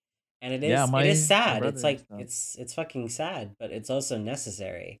year. And it is sad. It's like it's fucking sad, but it's also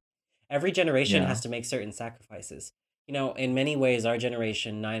necessary. Every generation has to make certain sacrifices. In many ways our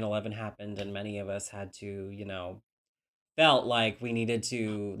generation 9/11 happened and many of us had to, felt like we needed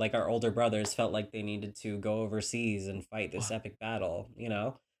to, like our older brothers felt like they needed to go overseas and fight this epic battle,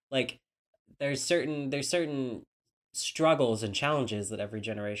 like there's certain struggles and challenges that every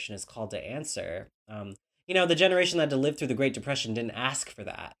generation is called to answer. The generation that had to live through the Great Depression didn't ask for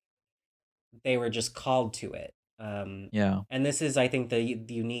that. They were just called to it. And this is, I think, the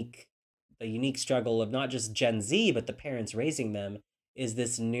unique struggle of not just Gen Z, but the parents raising them, is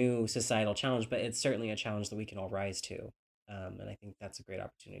this new societal challenge, but it's certainly a challenge that we can all rise to. And I think that's a great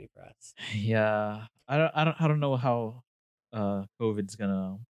opportunity for us. Yeah. I don't know how COVID's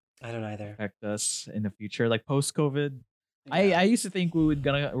gonna I don't either affect us in the future. Like post-COVID. Yeah. I used to think we're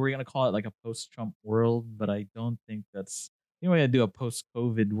gonna call it like a post-Trump world, but I don't think that's we're gonna do a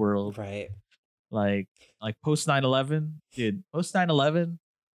post-COVID world. Right. Like post 9/11. Dude, post 9/11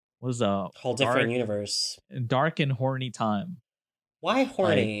 was a whole different universe. Dark and horny time. Why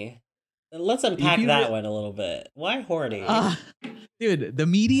horny? Let's unpack that one a little bit. Why horny? Dude, the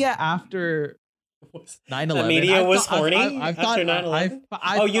media after 9/11. The media was horny after 9/11?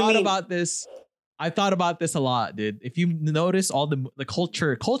 I thought about this a lot, dude. If you notice, all the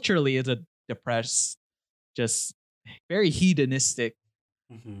culturally is a depressed, just very hedonistic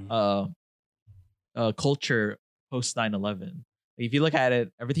culture post 9/11. If you look at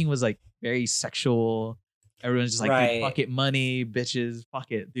it, everything was like very sexual. Everyone's just like, dude, fuck it, money, bitches, fuck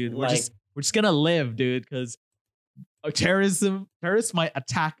it, dude. We're just gonna live, dude, because terrorists might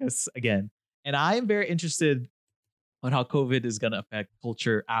attack us again. And I am very interested on how COVID is gonna affect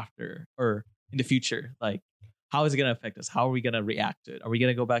culture after or in the future. Like, how is it gonna affect us? How are we gonna react to it? Are we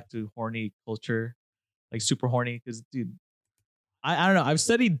gonna go back to horny culture, like super horny? Because, dude, I don't know. I've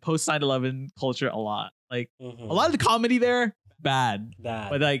studied post 9/11 culture a lot. Like a lot of the comedy there, bad.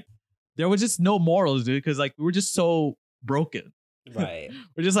 But like there was just no morals, dude, because like we were just so broken. Right.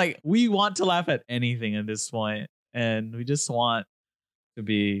 We're just like, we want to laugh at anything at this point, and we just want to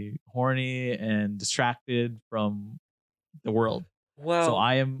be horny and distracted from the world. So Well,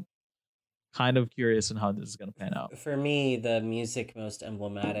 I am kind of curious on how this is going to pan out. for me, the music most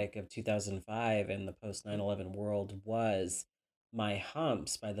emblematic of 2005 in the post 9/11 world was My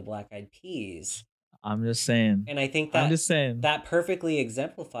Humps by the Black Eyed Peas. I'm just saying. And I think I'm that just saying. that perfectly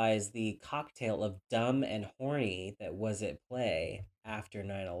exemplifies the cocktail of dumb and horny that was at play after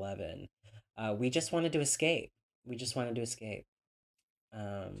 9/11. We just wanted to escape. We just wanted to escape.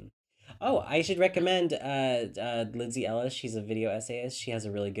 Um, oh, I should recommend Lindsay Ellis. She's a video essayist. She has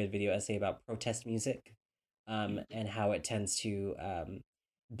a really good video essay about protest music, and how it tends to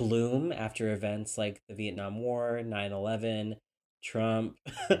bloom after events like the Vietnam War, 9/11, Trump,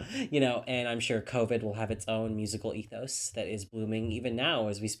 and I'm sure COVID will have its own musical ethos that is blooming even now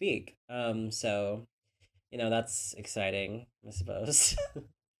as we speak. So, that's exciting, I suppose.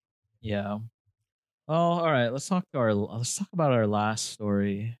 Yeah. Oh, all right. Let's talk about our last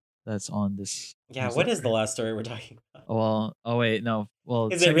story that's on this. Yeah, what is the last story we're talking about? Well, oh wait, no. Well,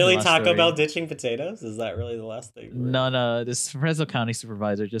 is it really Taco Bell ditching potatoes? Is that really the last thing? No. This Fresno County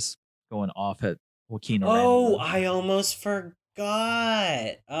supervisor just going off at Joaquin. Oh, I almost forgot.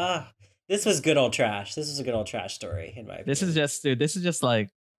 This was good old trash. This was a good old trash story in my opinion. This is just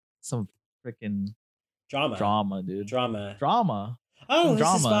like some freaking drama, dude. Drama. Oh,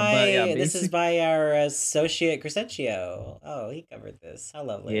 this is by our associate Crescencio. Oh, he covered this. How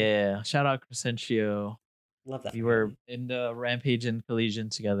lovely. Yeah, shout out Crescencio. Love that. We were in the Rampage and Collision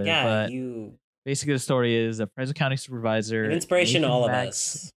together. Yeah, but basically the story is a Fresno County supervisor. An inspiration to all of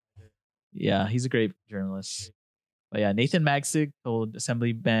us. Yeah, he's a great journalist. But yeah, Nathan Magzig told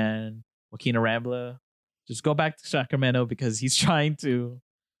Assemblyman Joaquin Arambla just go back to Sacramento because he's trying to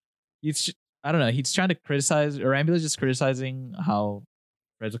criticize. Arambla is just criticizing how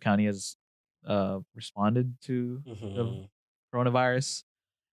Fresno County has responded to the coronavirus.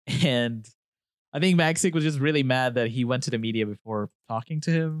 And I think Magzig was just really mad that he went to the media before talking to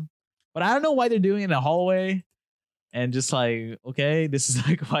him. But I don't know why they're doing it in a hallway. And just like, okay, this is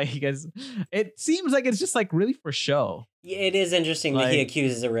like why you guys. It seems like it's just like really for show. Yeah, it is interesting that he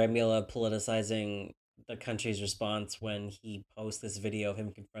accuses Arambula of politicizing the country's response when he posts this video of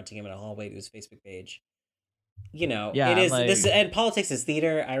him confronting him in a hallway to his Facebook page. It is this, and politics is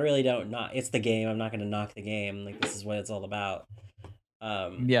theater. I really don't it's the game. I'm not going to knock the game. Like, this is what it's all about.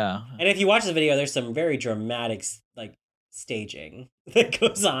 Yeah. And if you watch the video, there's some very dramatic staging that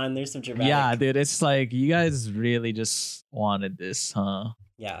goes on. There's some dramatic. Yeah, dude, it's like you guys really just wanted this, huh?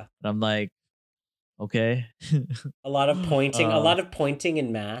 Yeah. And I'm like, okay. a lot of pointing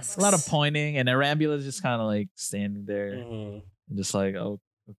and masks. A lot of pointing, and Arambula is just kind of like standing there, and just like, oh,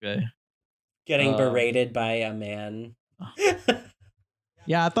 okay. Getting berated by a man.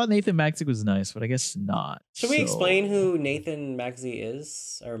 Yeah, I thought Nathan Magzig was nice, but I guess not. Should we explain who Nathan Magzig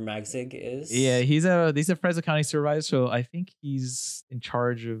is? Yeah, he's a Fresno County supervisor, so I think he's in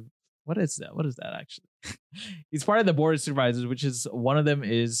charge of what is that actually? He's part of the board of supervisors, which is one of them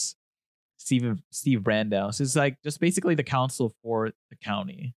is Steve Brandow. So it's like just basically the council for the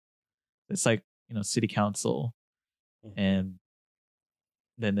county. It's like, city council, and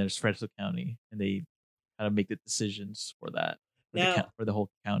then there's Fresno County, and they kind of make the decisions for that. For the whole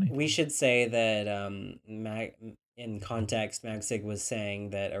county. We should say that in context, Magzig was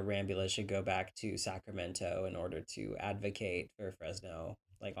saying that Arambula should go back to Sacramento in order to advocate for Fresno,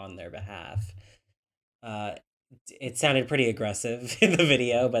 like, on their behalf. It sounded pretty aggressive in the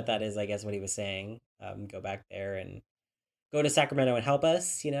video, but that is, I guess, what he was saying. Go back there and go to Sacramento and help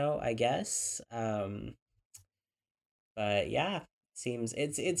us, I guess. But yeah.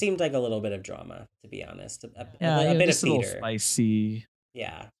 It seemed like a little bit of drama, to be honest. A bit of theater. Spicy.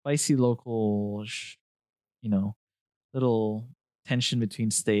 Yeah. Spicy local, little tension between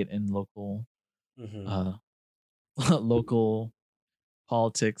state and local, local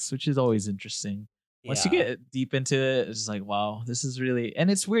politics, which is always interesting. Once you get deep into it, it's like, wow, this is really, and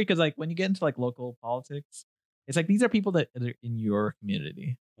it's weird because like when you get into like local politics, it's like these are people that are in your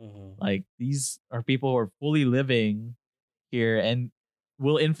community. Like these are people who are fully living here and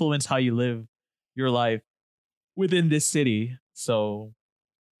will influence how you live your life within this city. So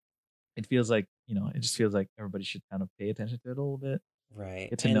it feels like, it just feels like everybody should kind of pay attention to it a little bit. Right.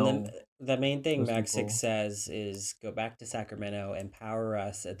 Get to know the main thing Magzig says is go back to Sacramento, empower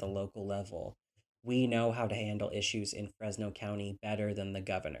us at the local level. We know how to handle issues in Fresno County better than the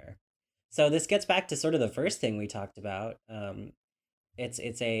governor. So this gets back to sort of the first thing we talked about. It's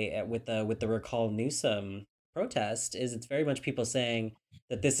with the Recall Newsom protest is it's very much people saying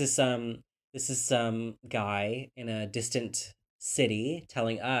that this is some guy in a distant city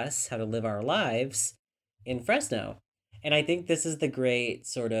telling us how to live our lives in Fresno. And I think this is the great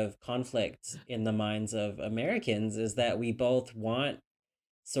sort of conflict in the minds of Americans, is that we both want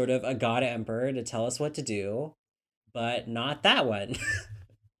sort of a god emperor to tell us what to do, but not that one.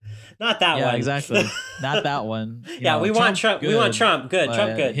 Not that yeah, one. Exactly. Not that one. Yeah, we want Trump. We want Trump. Good.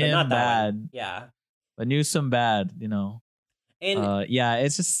 Trump good, but not that bad. one. Yeah. But Newsom bad, And yeah,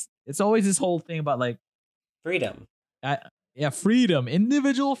 it's always this whole thing about like freedom. Freedom,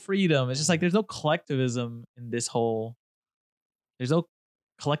 individual freedom. It's just like there's no collectivism in this whole. There's no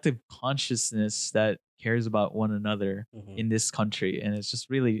collective consciousness that cares about one another in this country, and it's just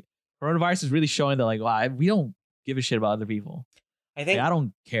really coronavirus is really showing that like, wow, we don't give a shit about other people. I think I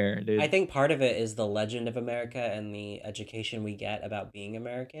don't care, dude. I think part of it is the legend of America and the education we get about being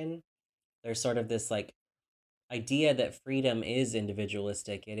American. There's sort of this like idea that freedom is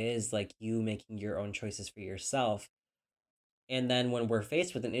individualistic. It is like you making your own choices for yourself. And then when we're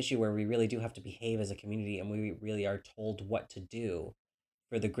faced with an issue where we really do have to behave as a community and we really are told what to do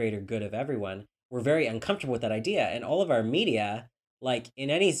for the greater good of everyone, we're very uncomfortable with that idea. And all of our media, like in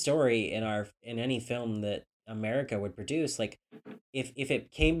any story in any film that America would produce, like if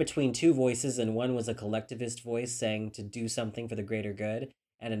it came between two voices and one was a collectivist voice saying to do something for the greater good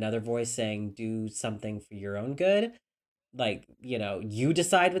and another voice saying do something for your own good, like, you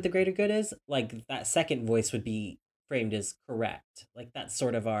decide what the greater good is, like that second voice would be framed as correct. Like that's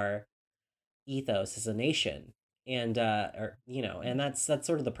sort of our ethos as a nation. And and that's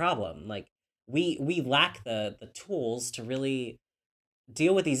sort of the problem. Like we lack the tools to really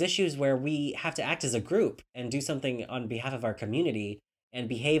deal with these issues where we have to act as a group and do something on behalf of our community and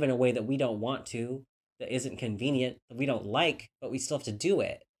behave in a way that we don't want to, that isn't convenient, that we don't like, but we still have to do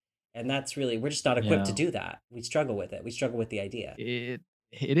it. And that's really, we're just not equipped to do that. We struggle with it. We struggle with the idea. It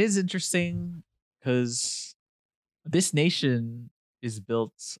is interesting because this nation is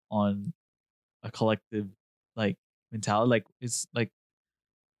built on a collective like mentality. Like it's like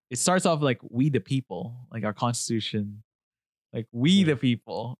it starts off like we the people, like our constitution, like we the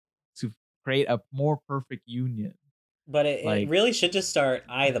people to create a more perfect union. But it really should just start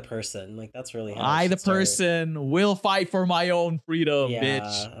I the person. Like that's really how I the person will fight for my own freedom,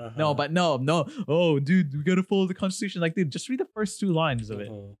 bitch. No, but no. Oh, dude, we gotta follow the constitution. Like, dude, just read the first two lines of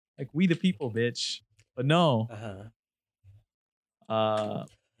it. Like we the people, bitch. But no.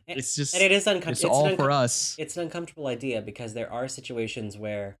 It's just and it is it's all for us. It's an uncomfortable idea because there are situations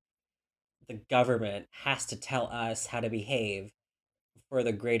where the government has to tell us how to behave for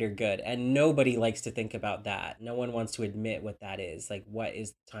the greater good, and nobody likes to think about that. No one wants to admit what that is. Like, what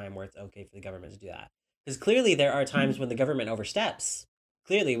is the time where it's okay for the government to do that? Because clearly there are times when the government oversteps.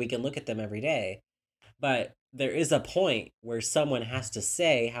 Clearly we can look at them every day, but there is a point where someone has to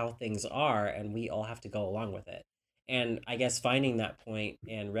say how things are and we all have to go along with it. And I guess finding that point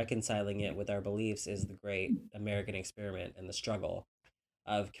and reconciling it with our beliefs is the great American experiment and the struggle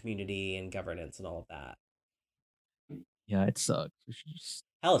of community and governance and all of that. Yeah, it sucks. We should just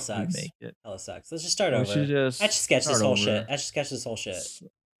hella sucks. Remake it. Hella sucks. Let's just start over. Let's just sketch this whole shit. Let's just sketch this whole shit.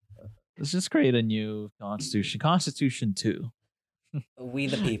 Let's just create a new constitution. Constitution 2. We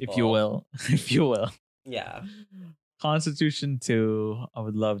the people. If you will. If you will. Yeah. Constitution 2. I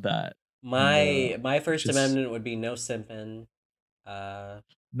would love that. My First Amendment would be no simping. No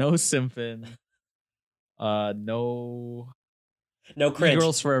simping. No cringe.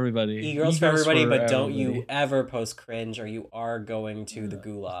 E-girls for everybody. E-girls for everybody, but don't you ever post cringe or you are going to the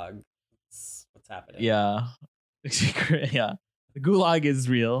gulag. That's what's happening. Yeah. Yeah. The gulag is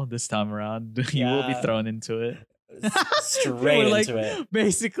real this time around. You will be thrown into it. Straight into it.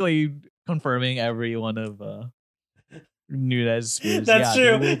 Basically confirming every one of Nunez spears. That's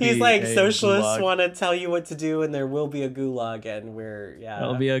true. He's like, socialists want to tell you what to do and there will be a gulag, and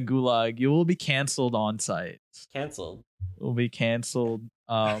there'll be a gulag. You will be canceled on site. Canceled. Will be canceled.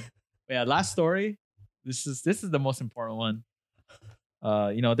 Last story. This is the most important one.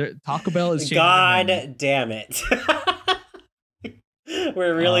 Taco Bell is changing. God damn it.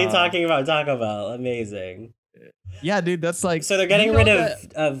 We're really talking about Taco Bell. Amazing. Yeah, dude, that's like, so they're getting rid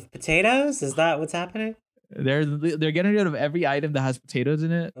of potatoes? Is that what's happening? They're getting rid of every item that has potatoes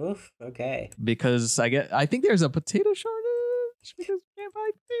in it. Oof, okay. Because I think there's a potato shortage because we can't buy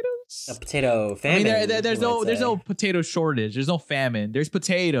potatoes. A potato famine. I mean, there's no potato shortage. There's no famine. There's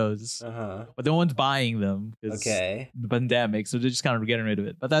potatoes. But no one's buying them because the pandemic. So they're just kind of getting rid of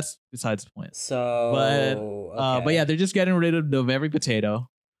it. But that's besides the point. So but yeah, they're just getting rid of every potato.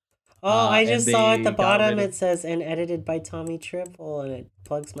 Oh, I just saw at the bottom it says and edited by Tommy Triple, and it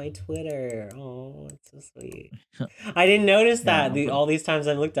plugs my Twitter. Oh, it's so sweet. I didn't notice that. All these times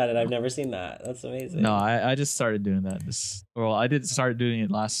I've looked at it, I've never seen that. That's amazing. No, I just started doing that. I did start doing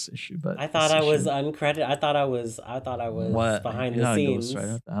it last issue, but I thought I was uncredited. I thought I was what? Behind the scenes.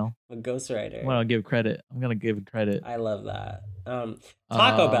 Ghostwriter? What the hell? A ghostwriter. I'm gonna give credit. I love that.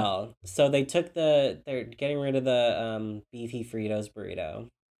 Taco Bell. So they're getting rid of the beefy Fritos burrito.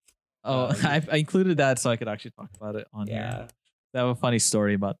 Oh, I included that so I could actually talk about it on here. I have a funny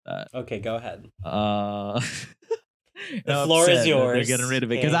story about that. Okay, go ahead. The floor is yours. They're getting rid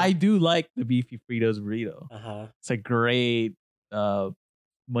of it because I do like the beefy Fritos burrito. It's a great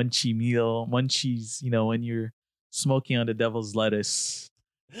munchy meal. Munchies, when you're smoking on the devil's lettuce,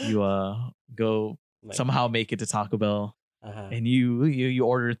 you go somehow make it to Taco Bell, and you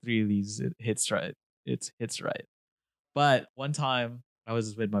order 3 of these. It hits right. It hits right. But one time I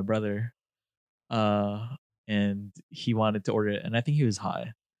was with my brother, and he wanted to order it, and I think he was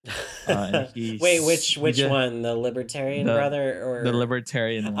high. Wait, which one? The libertarian brother or the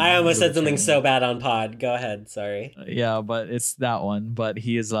libertarian one? I almost said something so bad on pod. Go ahead. Sorry. Yeah, but it's that one. But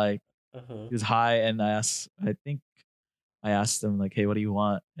he is like, he was high, and I asked him like, "Hey, what do you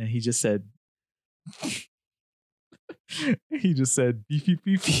want?" And he just said, beefy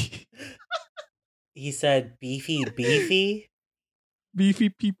beefy. He said beefy beefy. Beefy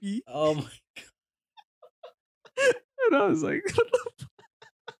pee. Oh my god. And I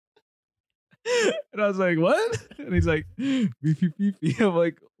was like, what? And he's like, beefy beefy. I'm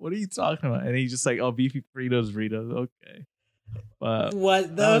like, what are you talking about? And he's just like, oh, beefy Fritos burritos. Okay. But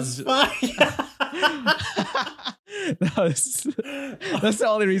what the fuck? That's the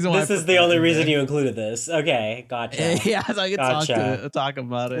only reason why. This is the only reason you included this. Okay, gotcha. Yeah, so I can talk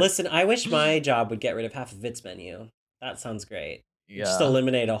about it. Listen, I wish my job would get rid of half of its menu. That sounds great. Yeah. Just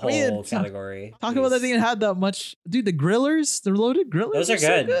eliminate a whole category. Talk about that thing had that much, dude. The grillers, the loaded grillers. Those are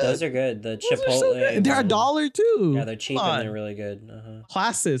good. Those are good. The Chipotle. So good. They're $1 too. Yeah, they're cheap and they're really good.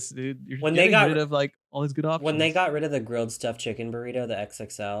 Classes, dude. When they got rid of like all these good options. When they got rid of the grilled stuffed chicken burrito, the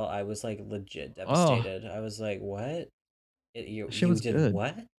XXL, I was like legit devastated. I was like, what? You did good.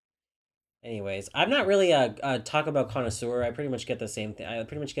 What? Anyways, I'm not really a Taco Bell connoisseur. I pretty much get the same thing. I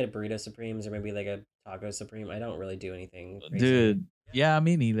pretty much get a burrito supremes or maybe like a taco supreme. I don't really do anything crazy. Dude, yeah,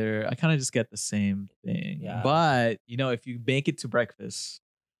 me neither. I kind of just get the same thing. Yeah. But if you make it to breakfast,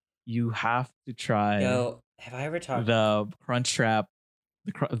 you have to try. Have I ever talked the Crunch Trap,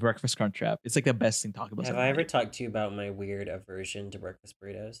 the breakfast Crunch Trap? It's like the best thing Taco Bell. Have I ever talked to you about my weird aversion to breakfast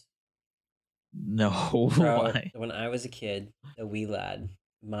burritos? No. Bro, why? When I was a kid, a wee lad,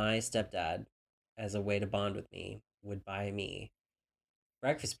 my stepdad, as a way to bond with me, would buy me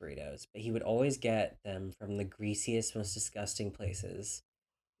breakfast burritos, but he would always get them from the greasiest, most disgusting places.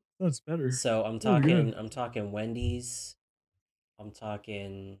 That's better. So I'm talking Wendy's. I'm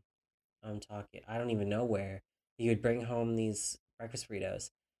talking I don't even know where. He would bring home these breakfast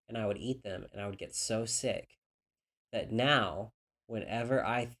burritos and I would eat them and I would get so sick that now whenever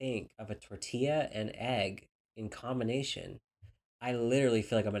I think of a tortilla and egg in combination, I literally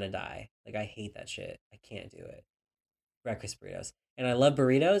feel like I'm gonna die. Like, I hate that shit. I can't do it. Breakfast burritos. And I love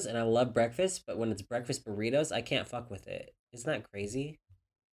burritos and I love breakfast, but when it's breakfast burritos, I can't fuck with it. Isn't that crazy?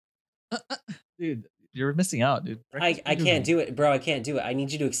 Dude, you're missing out, dude. I can't do it, bro. I can't do it. I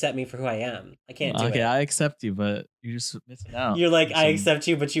need you to accept me for who I am. I can't do it. Okay, I accept you, but you're just missing out. You're like, I accept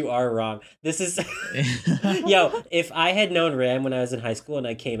you, but you are wrong. This is... Yo, if I had known Ram when I was in high school and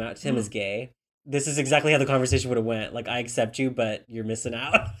I came out to him as gay, this is exactly how the conversation would have went. Like, I accept you, but you're missing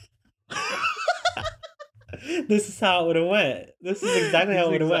out. This is how it would have went. This is exactly how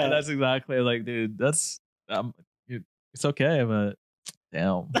it would have went. That's exactly like, dude, that's it's okay, but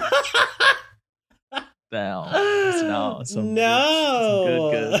damn. No.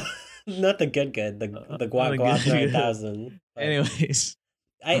 Good. Not the good. The guac 9000. Anyways.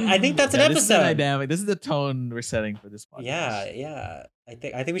 I think that's an episode. This is dynamic. This is the tone we're setting for this podcast. Yeah. I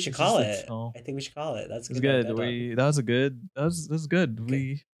think we should call it. That's good. That was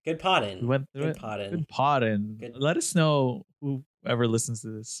good. Good podding. We went through Good podding. Let us know, whoever listens to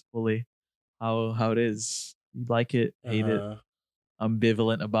this fully, how it is. You like it, hate it,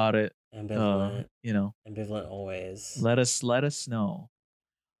 ambivalent about it. Ambivalent. Ambivalent always. Let us know.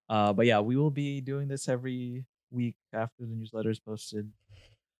 But yeah, we will be doing this every week after the newsletter is posted.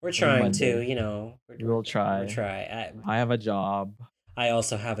 We're trying to, we will try. I have a job. I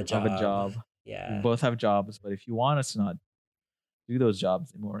also have a job. Yeah. We both have jobs, but if you want us to not do those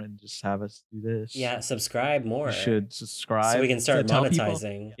jobs anymore and just have us do this. Yeah, subscribe more. You should subscribe. So we can start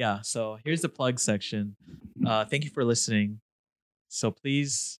monetizing. Yeah, so here's the plug section. Thank you for listening. So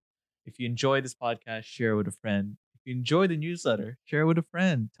please If you enjoy this podcast, share it with a friend. If you enjoy the newsletter, share it with a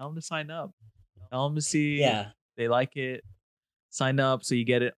friend. Tell them to sign up. Tell them to see if they like it. Sign up so you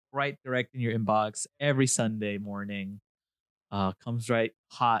get it right direct in your inbox every Sunday morning. Comes right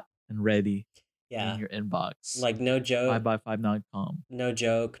hot and ready in your inbox. Like no joke. 5by5.com. No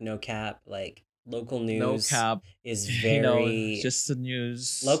joke, no cap. Like local news is very just the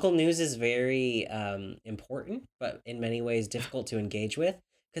news. Local news is very important, but in many ways difficult to engage with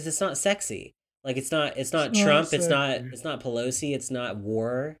because it's not sexy. Like it's not Trump, it's not Pelosi, it's not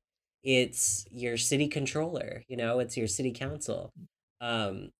war. It's your city controller, it's your city council.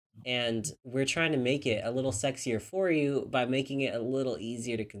 And we're trying to make it a little sexier for you by making it a little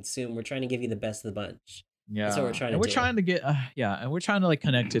easier to consume. We're trying to give you the best of the bunch. Yeah, that's what we're trying to do. We're trying to get and we're trying to like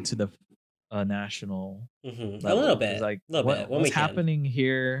connect it to the national level. A little bit, like what's happening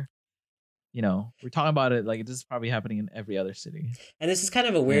here. We're talking about it like this is probably happening in every other city. And this is kind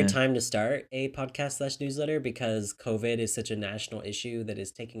of a weird time to start a podcast / newsletter because COVID is such a national issue that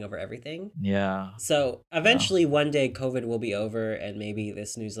is taking over everything. Yeah. So eventually one day COVID will be over and maybe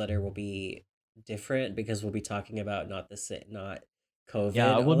this newsletter will be different because we'll be talking about not COVID.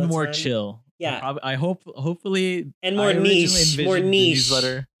 Yeah, a little more chill. Yeah. I hopefully and more niche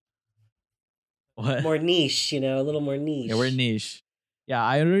newsletter. What? More niche, a little more niche. Yeah, we're niche. Yeah,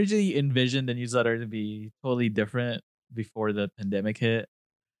 I originally envisioned the newsletter to be totally different before the pandemic hit.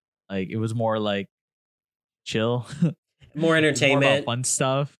 Like it was more like chill, more entertainment, more about fun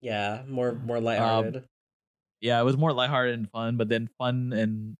stuff. Yeah, more lighthearted. Yeah, it was more lighthearted and fun, but then fun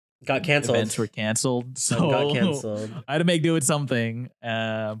and got canceled. Events were canceled, so got canceled. I had to make do with something.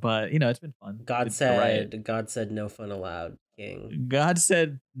 But it's been fun. God said no fun allowed, King. God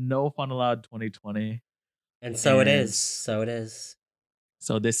said no fun allowed 2020. And so it is. So it is.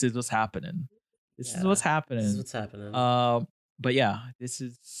 So this is what's happening. This is what's happening. But yeah, this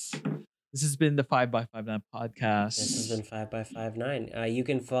has been the 5by5.9 podcast. This has been 5by5.9. You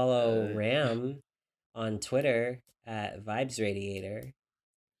can follow Ram on Twitter at Vibes Radiator.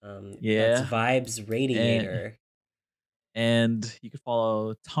 That's Vibes Radiator. And you can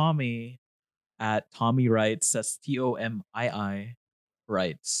follow Tommy at Tommy Writes. That's TOMII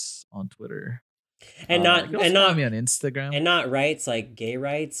Writes on Twitter. And not me on Instagram. And not rights like gay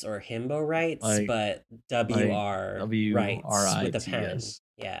rights or himbo rights, but WR rights with a pen. Yes.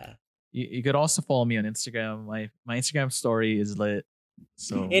 Yeah. You could also follow me on Instagram. My Instagram story is lit.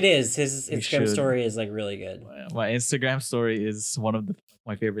 So it is. His Instagram story is like really good. My Instagram story is one of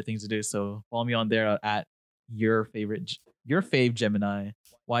my favorite things to do. So follow me on there at your fave Gemini,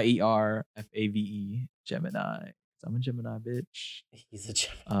 YERFAVE Gemini. I'm a Gemini, bitch. He's a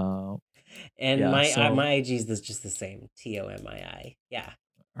Gemini. And my IG is just the same. TOMII. Yeah.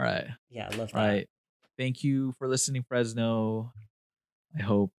 All right. Yeah, I love that. All right. Thank you for listening, Fresno. I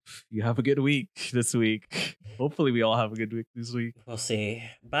hope you have a good week this week. Hopefully we all have a good week this week. We'll see.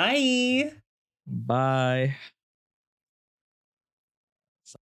 Bye. Bye.